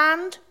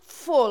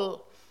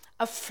handful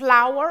of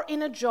flour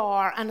in a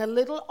jar and a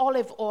little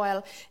olive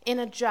oil in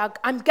a jug.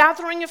 I'm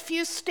gathering a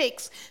few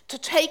sticks to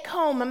take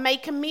home and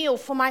make a meal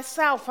for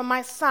myself and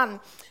my son,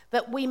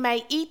 that we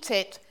may eat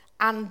it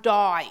and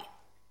die."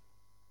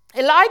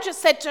 Elijah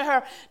said to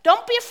her,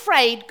 "Don't be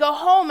afraid. Go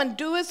home and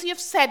do as you've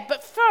said.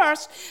 But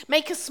first,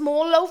 make a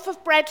small loaf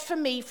of bread for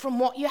me from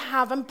what you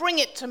have and bring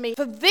it to me.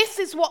 For this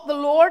is what the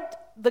Lord,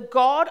 the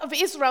God of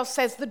Israel,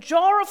 says. The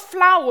jar of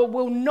flour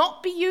will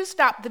not be used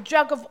up. The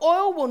jug of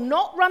oil will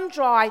not run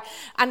dry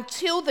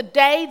until the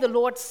day the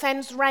Lord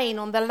sends rain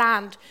on the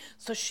land."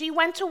 So she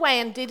went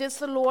away and did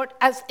as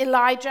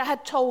Elijah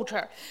had told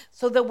her.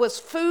 So there was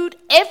food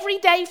every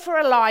day for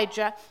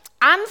Elijah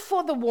and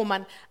for the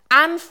woman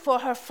and for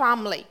her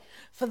family.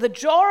 For the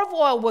jar of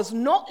oil was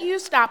not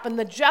used up, and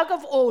the jug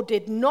of oil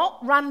did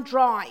not run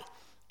dry,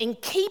 in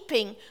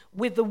keeping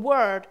with the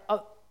word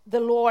of the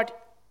Lord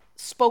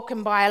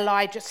spoken by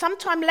Elijah.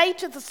 Sometime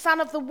later, the son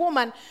of the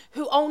woman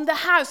who owned the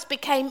house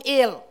became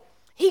ill.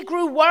 He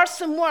grew worse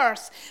and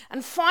worse,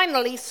 and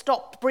finally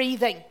stopped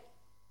breathing.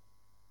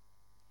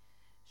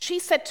 She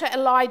said to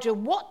Elijah,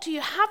 "What do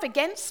you have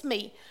against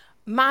me,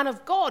 man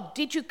of God?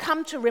 Did you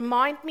come to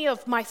remind me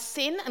of my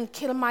sin and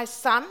kill my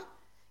son?"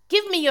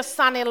 "Give me your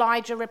son,"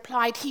 Elijah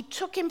replied. He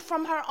took him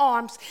from her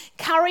arms,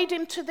 carried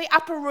him to the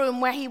upper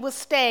room where he was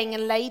staying,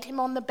 and laid him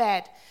on the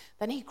bed.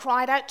 Then he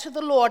cried out to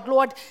the Lord,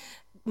 "Lord,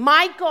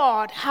 my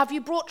God, have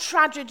you brought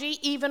tragedy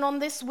even on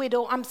this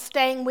widow I'm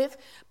staying with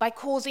by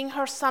causing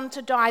her son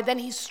to die?" Then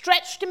he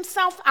stretched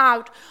himself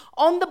out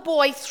on the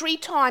boy 3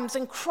 times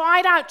and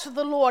cried out to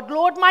the Lord,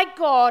 "Lord, my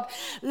God,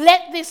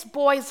 let this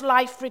boy's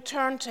life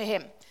return to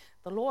him."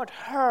 The Lord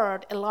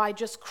heard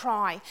Elijah's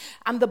cry,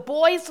 and the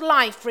boy's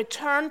life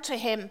returned to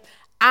him,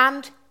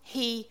 and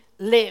he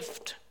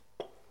lived.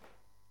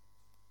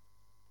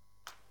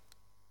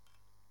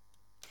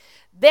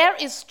 There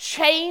is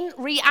chain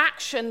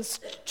reactions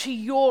to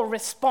your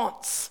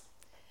response,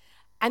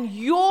 and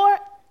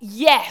your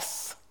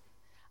yes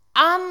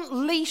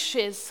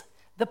unleashes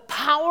the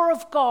power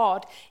of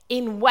God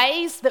in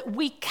ways that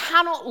we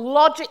cannot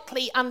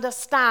logically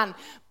understand,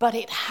 but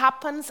it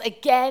happens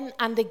again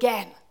and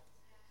again.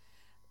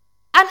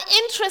 And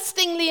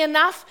interestingly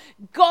enough,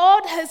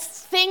 God has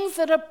things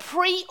that are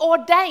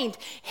preordained.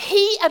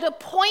 He had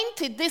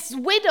appointed this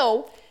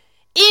widow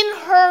in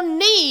her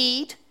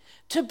need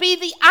to be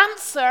the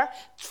answer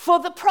for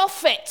the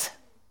prophet.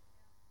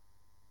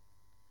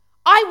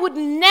 I would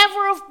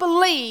never have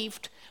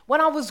believed when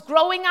I was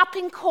growing up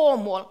in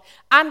Cornwall,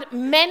 and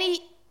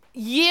many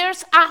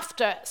years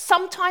after,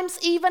 sometimes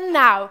even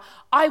now,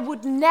 I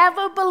would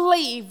never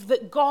believe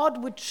that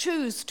God would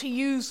choose to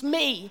use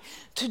me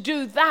to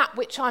do that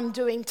which I'm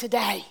doing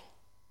today.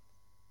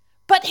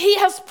 But he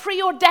has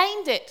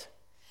preordained it.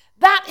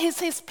 That is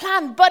his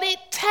plan. But it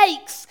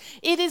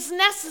is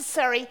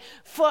necessary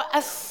for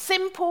a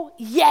simple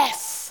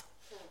yes.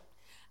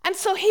 And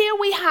so here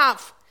we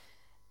have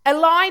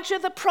Elijah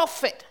the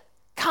prophet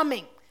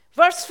coming.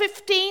 Verse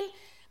 15,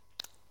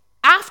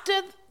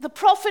 after the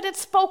prophet had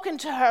spoken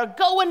to her,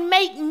 "Go and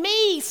make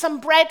me some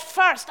bread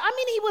first." I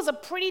mean, he was a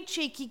pretty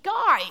cheeky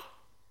guy.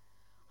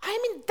 I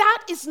mean,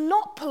 that is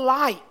not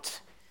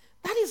polite.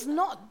 That is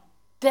not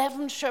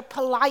Devonshire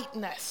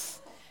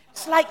politeness.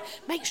 It's like,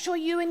 make sure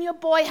you and your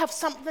boy have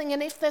something,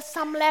 and if there's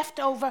some left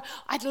over,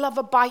 I'd love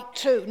a bite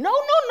too.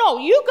 No,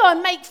 you go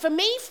and make for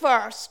me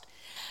first.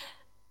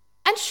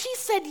 And she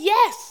said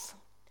yes.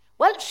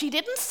 Well, she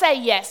didn't say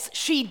yes,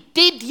 she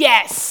did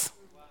yes.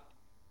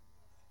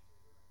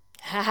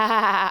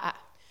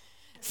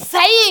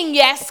 Saying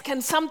yes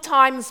can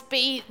sometimes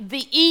be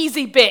the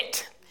easy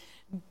bit.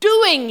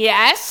 Doing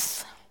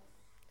yes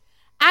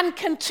and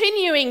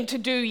continuing to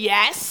do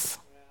yes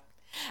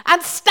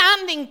and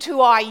standing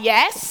to our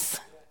yes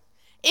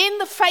in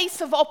the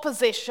face of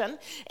opposition,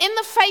 in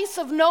the face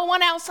of no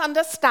one else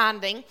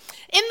understanding,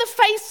 in the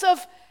face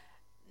of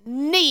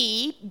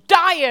need,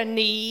 dire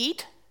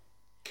need,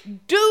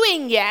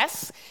 doing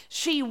yes,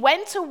 she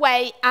went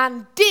away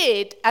and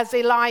did as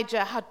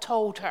Elijah had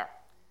told her.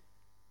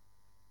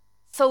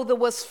 So there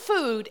was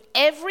food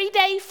every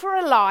day for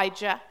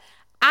Elijah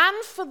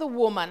and for the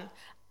woman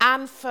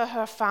and for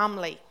her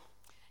family.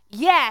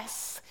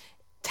 Yes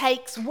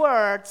takes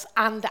words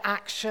and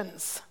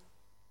actions.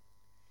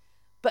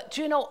 But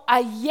you know,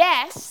 a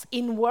yes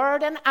in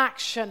word and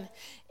action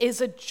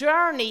is a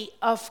journey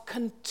of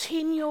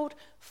continued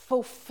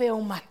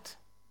fulfillment.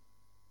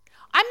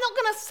 I'm not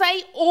going to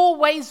say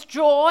always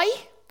joy.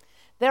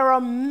 There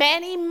are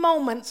many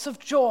moments of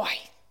joy.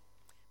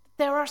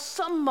 There are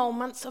some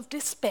moments of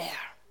despair.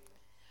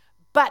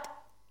 But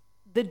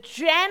the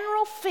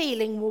general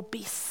feeling will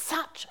be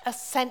such a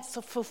sense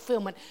of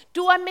fulfillment.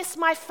 Do I miss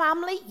my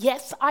family?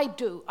 Yes, I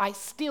do. I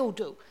still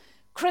do.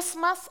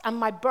 Christmas and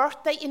my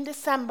birthday in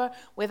December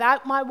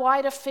without my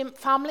wider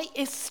family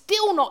is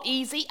still not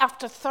easy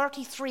after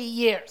 33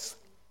 years.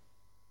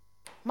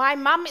 My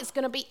mum is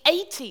going to be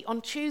 80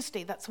 on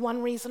Tuesday. That's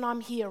one reason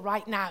I'm here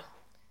right now.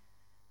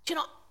 Do you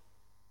know,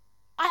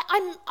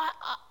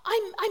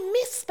 I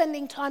miss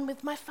spending time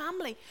with my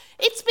family.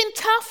 It's been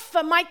tough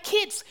for my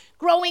kids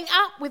growing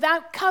up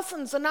without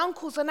cousins and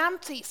uncles and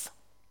aunties.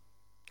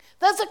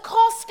 There's a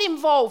cost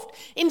involved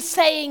in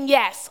saying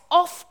yes,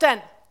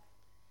 often.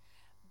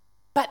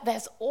 But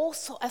there's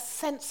also a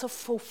sense of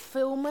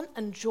fulfillment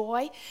and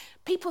joy.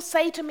 People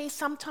say to me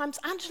sometimes,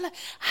 Angela,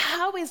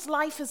 how is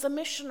life as a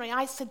missionary?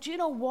 I said, you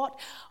know what?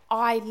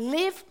 I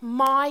live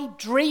my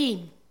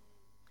dream.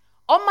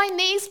 On my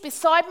knees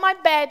beside my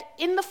bed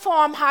in the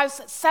farmhouse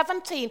at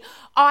 17,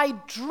 I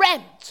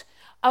dreamt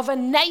of a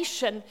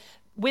nation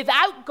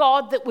without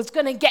God that was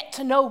going to get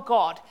to know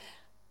God.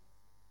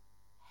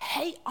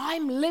 Hey,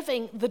 I'm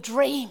living the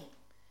dream.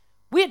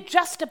 We're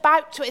just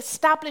about to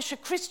establish a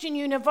Christian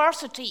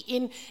university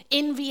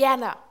in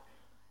Vienna,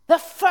 the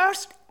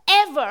first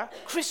ever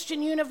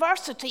Christian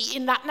university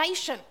in that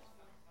nation.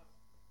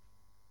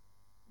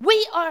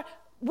 We are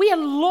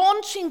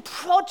launching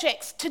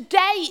projects.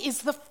 Today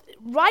is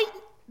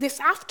this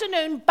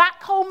afternoon,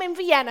 back home in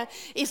Vienna,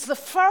 is the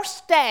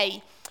first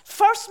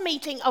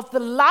meeting of the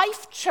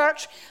Life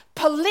Church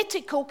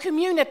political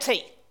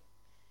community.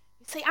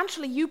 You say,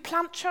 Angela, you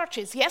plant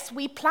churches. Yes,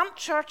 we plant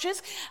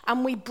churches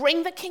and we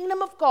bring the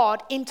kingdom of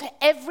God into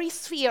every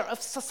sphere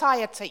of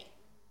society.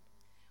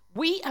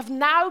 We have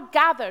now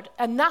gathered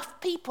enough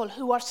people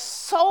who are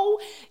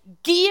so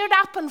geared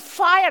up and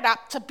fired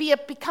up to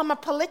become a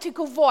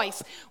political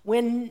voice.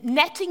 We're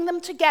netting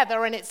them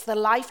together, and it's the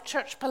Life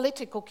Church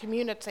political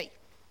community.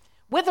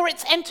 Whether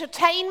it's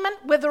entertainment,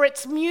 whether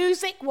it's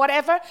music,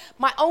 whatever,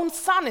 my own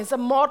son is a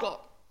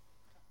model.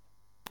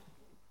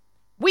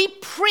 We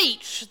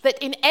preach that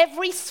in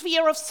every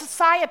sphere of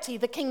society,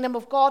 the kingdom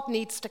of God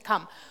needs to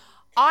come.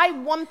 I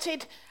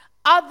wanted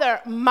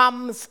other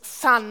mums'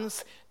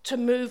 sons to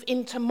move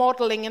into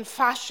modeling and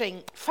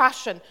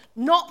fashion,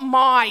 not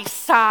my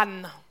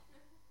son.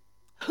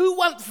 Who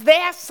wants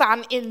their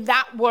son in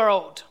that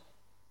world?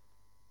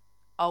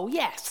 Oh,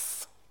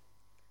 yes.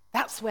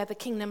 That's where the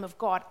kingdom of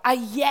God, a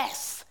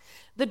yes.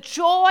 The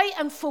joy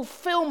and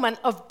fulfillment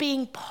of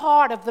being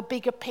part of the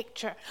bigger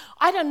picture.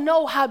 I don't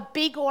know how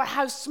big or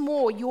how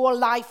small your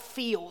life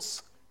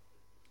feels.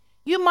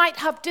 You might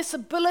have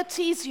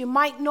disabilities, you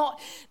might not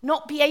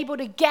be able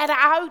to get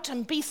out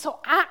and be so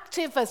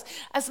active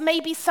as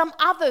maybe some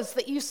others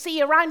that you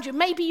see around you.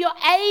 Maybe your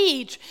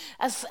age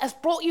has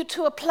brought you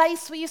to a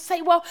place where you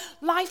say, well,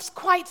 life's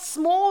quite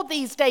small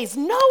these days.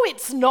 No,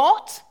 it's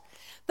not.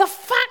 The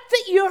fact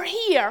that you're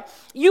here,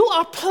 you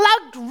are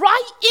plugged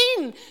right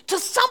in to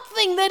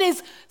something that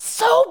is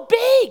so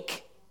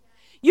big.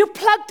 You're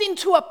plugged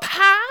into a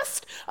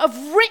past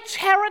of rich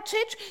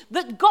heritage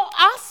that got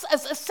us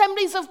as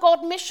Assemblies of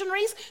God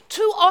missionaries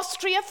to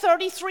Austria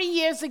 33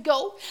 years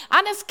ago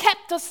and has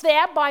kept us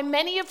there by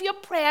many of your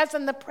prayers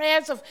and the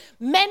prayers of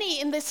many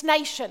in this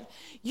nation.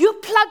 You're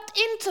plugged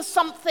into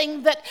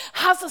something that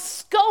has a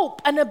scope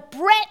and a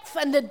breadth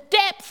and a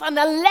depth and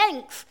a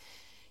length.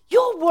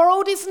 Your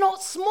world is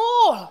not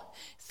small.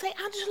 Say,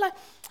 Angela,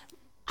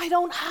 I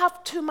don't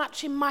have too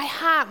much in my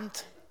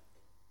hand.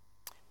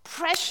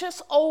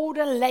 Precious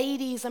older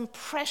ladies and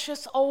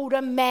precious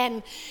older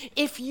men,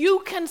 if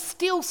you can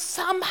still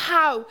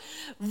somehow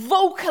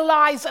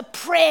vocalize a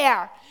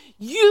prayer,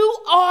 you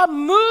are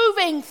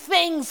moving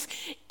things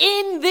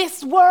in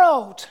this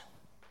world.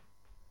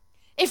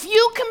 If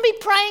you can be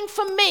praying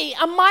for me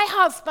and my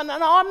husband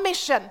and our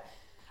mission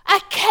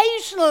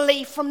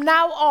occasionally from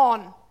now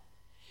on,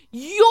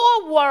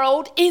 your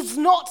world is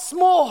not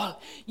small.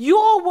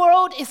 Your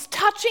world is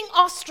touching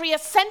Austria,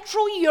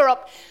 Central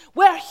Europe,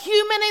 where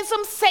humanism,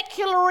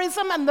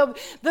 secularism, and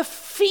the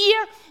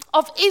fear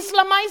of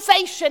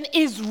Islamization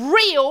is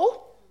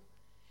real.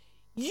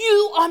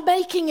 You are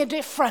making a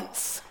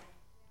difference.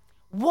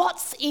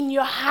 What's in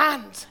your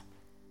hand?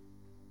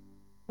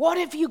 What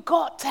have you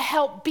got to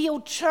help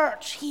build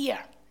church here?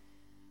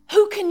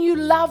 Who can you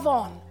love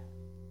on?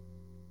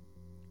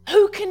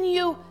 Who can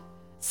you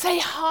say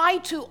hi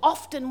to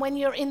often when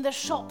you're in the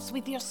shops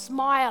with your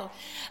smile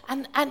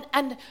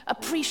and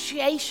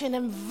appreciation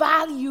and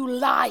value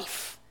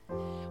life?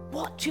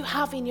 What do you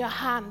have in your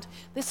hand?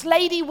 This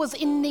lady was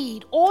in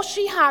need. All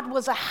she had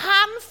was a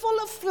handful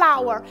of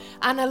flour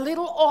and a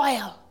little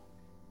oil.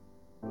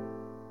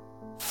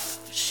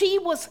 She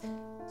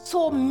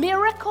saw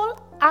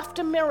miracle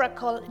after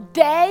miracle,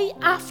 day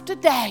after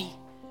day.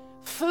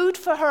 Food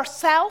for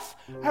herself,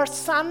 her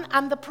son,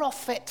 and the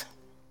prophet.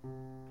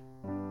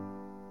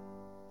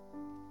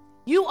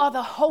 You are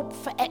the hope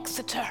for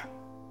Exeter.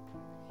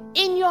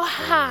 In your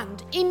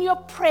hand, in your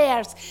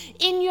prayers,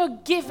 in your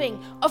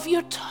giving of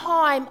your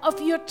time, of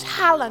your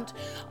talent,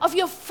 of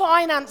your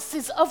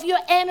finances, of your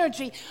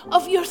energy,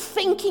 of your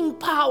thinking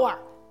power.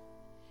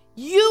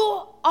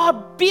 You are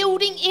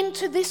building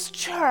into this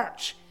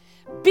church,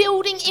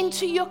 building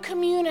into your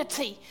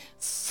community,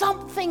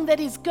 something that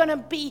is going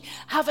to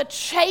have a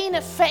chain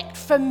effect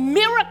for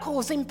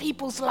miracles in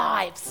people's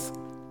lives.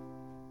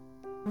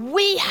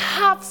 We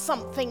have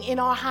something in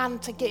our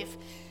hand to give,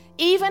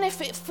 even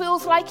if it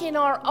feels like in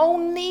our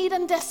own need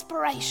and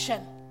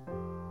desperation.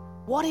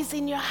 What is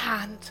in your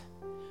hand?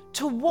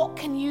 To what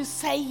can you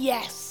say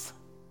yes?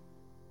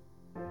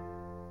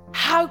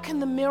 How can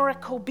the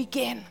miracle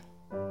begin?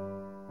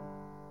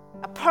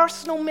 A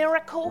personal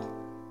miracle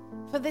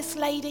for this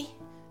lady.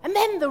 And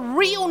then the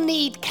real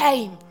need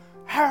came.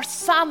 Her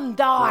son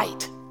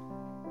died.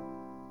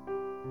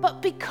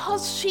 But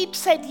because she'd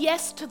said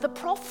yes to the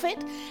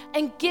prophet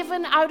and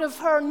given out of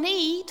her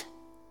need,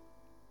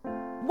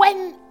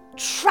 when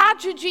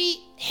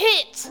tragedy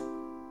hit,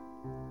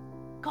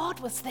 God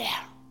was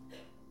there.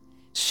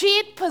 She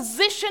had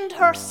positioned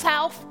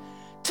herself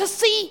to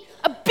see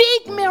a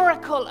big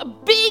miracle, a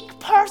big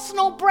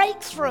personal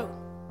breakthrough.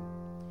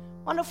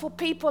 Wonderful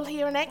people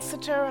here in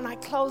Exeter, and I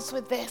close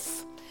with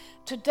this.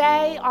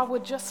 Today, I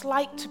would just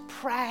like to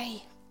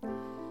pray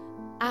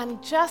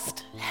and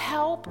just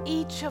help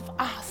each of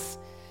us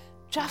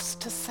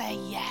just to say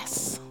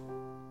yes.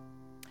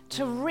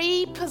 To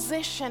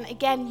reposition.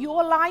 Again,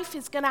 your life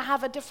is going to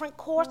have a different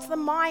course than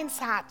mine's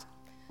had.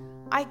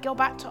 I go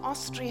back to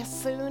Austria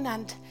soon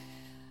and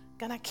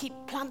going to keep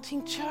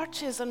planting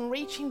churches and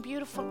reaching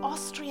beautiful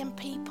Austrian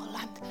people.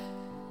 And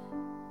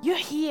you're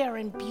here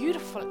in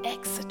beautiful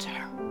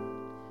Exeter.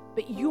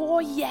 But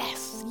your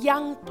yes,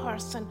 young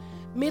person,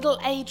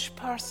 middle-aged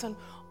person,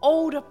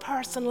 older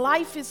person,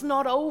 life is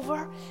not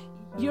over.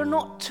 You're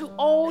not too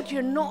old,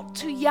 you're not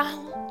too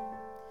young.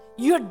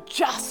 You're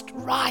just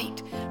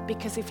right,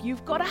 because if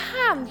you've got a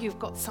hand, you've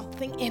got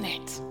something in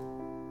it.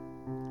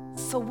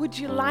 So would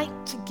you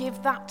like to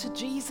give that to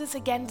Jesus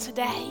again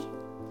today?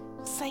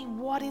 Say,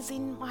 what is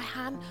in my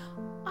hand?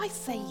 I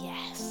say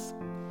yes.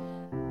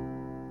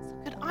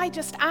 So could I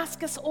just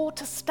ask us all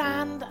to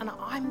stand, and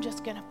I'm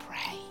just going to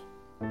pray.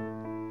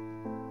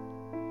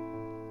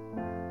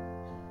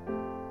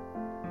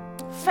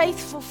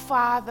 Faithful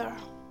Father,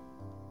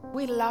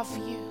 we love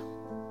you.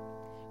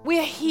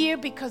 We're here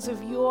because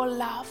of your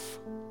love.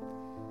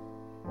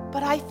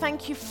 But I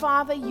thank you,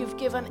 Father, you've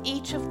given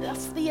each of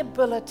us the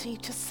ability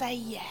to say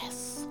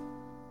yes.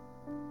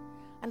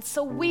 And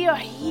so we are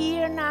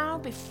here now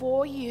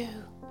before you,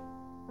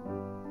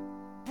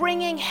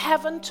 bringing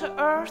heaven to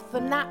earth,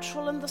 the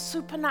natural and the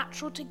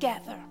supernatural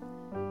together,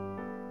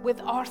 with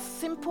our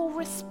simple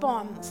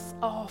response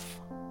of,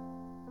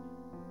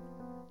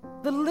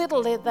 the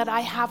little that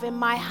I have in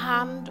my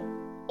hand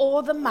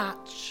or the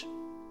much,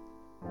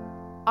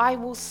 I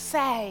will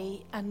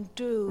say and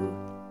do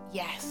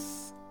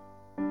yes.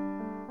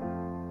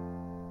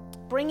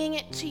 Bringing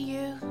it to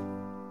you,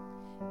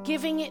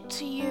 giving it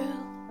to you,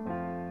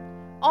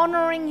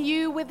 honoring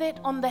you with it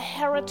on the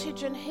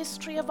heritage and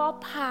history of our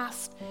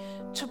past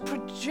to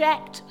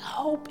project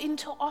hope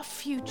into our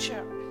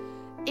future,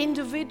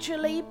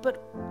 individually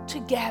but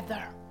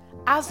together,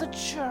 as a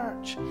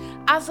church,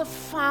 as a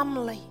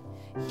family,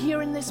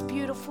 here in this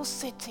beautiful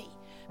city.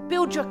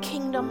 Build your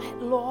kingdom,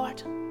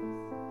 Lord.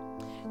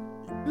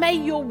 May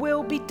your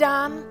will be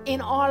done in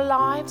our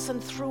lives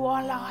and through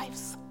our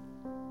lives.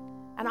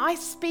 And I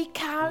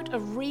speak out a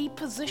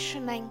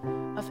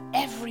repositioning of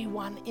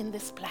everyone in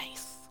this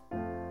place.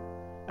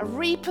 A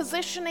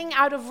repositioning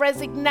out of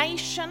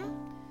resignation,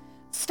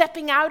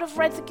 stepping out of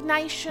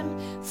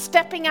resignation,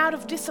 stepping out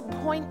of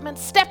disappointment,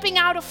 stepping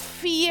out of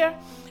fear,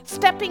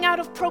 stepping out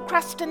of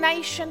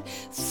procrastination,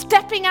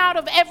 stepping out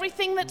of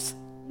everything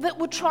that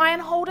would try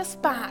and hold us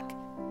back.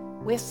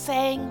 We're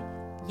saying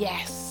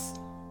yes.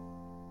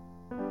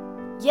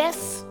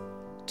 Yes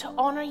to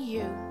honor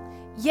you.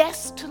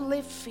 Yes, to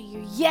live for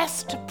you.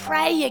 Yes, to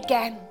pray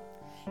again.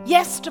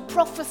 Yes, to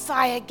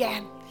prophesy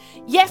again.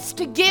 Yes,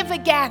 to give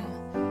again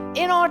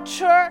in our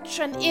church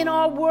and in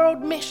our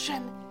world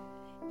mission.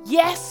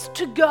 Yes,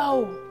 to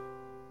go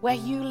where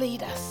you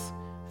lead us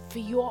for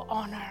your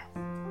honor.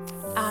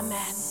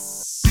 Amen.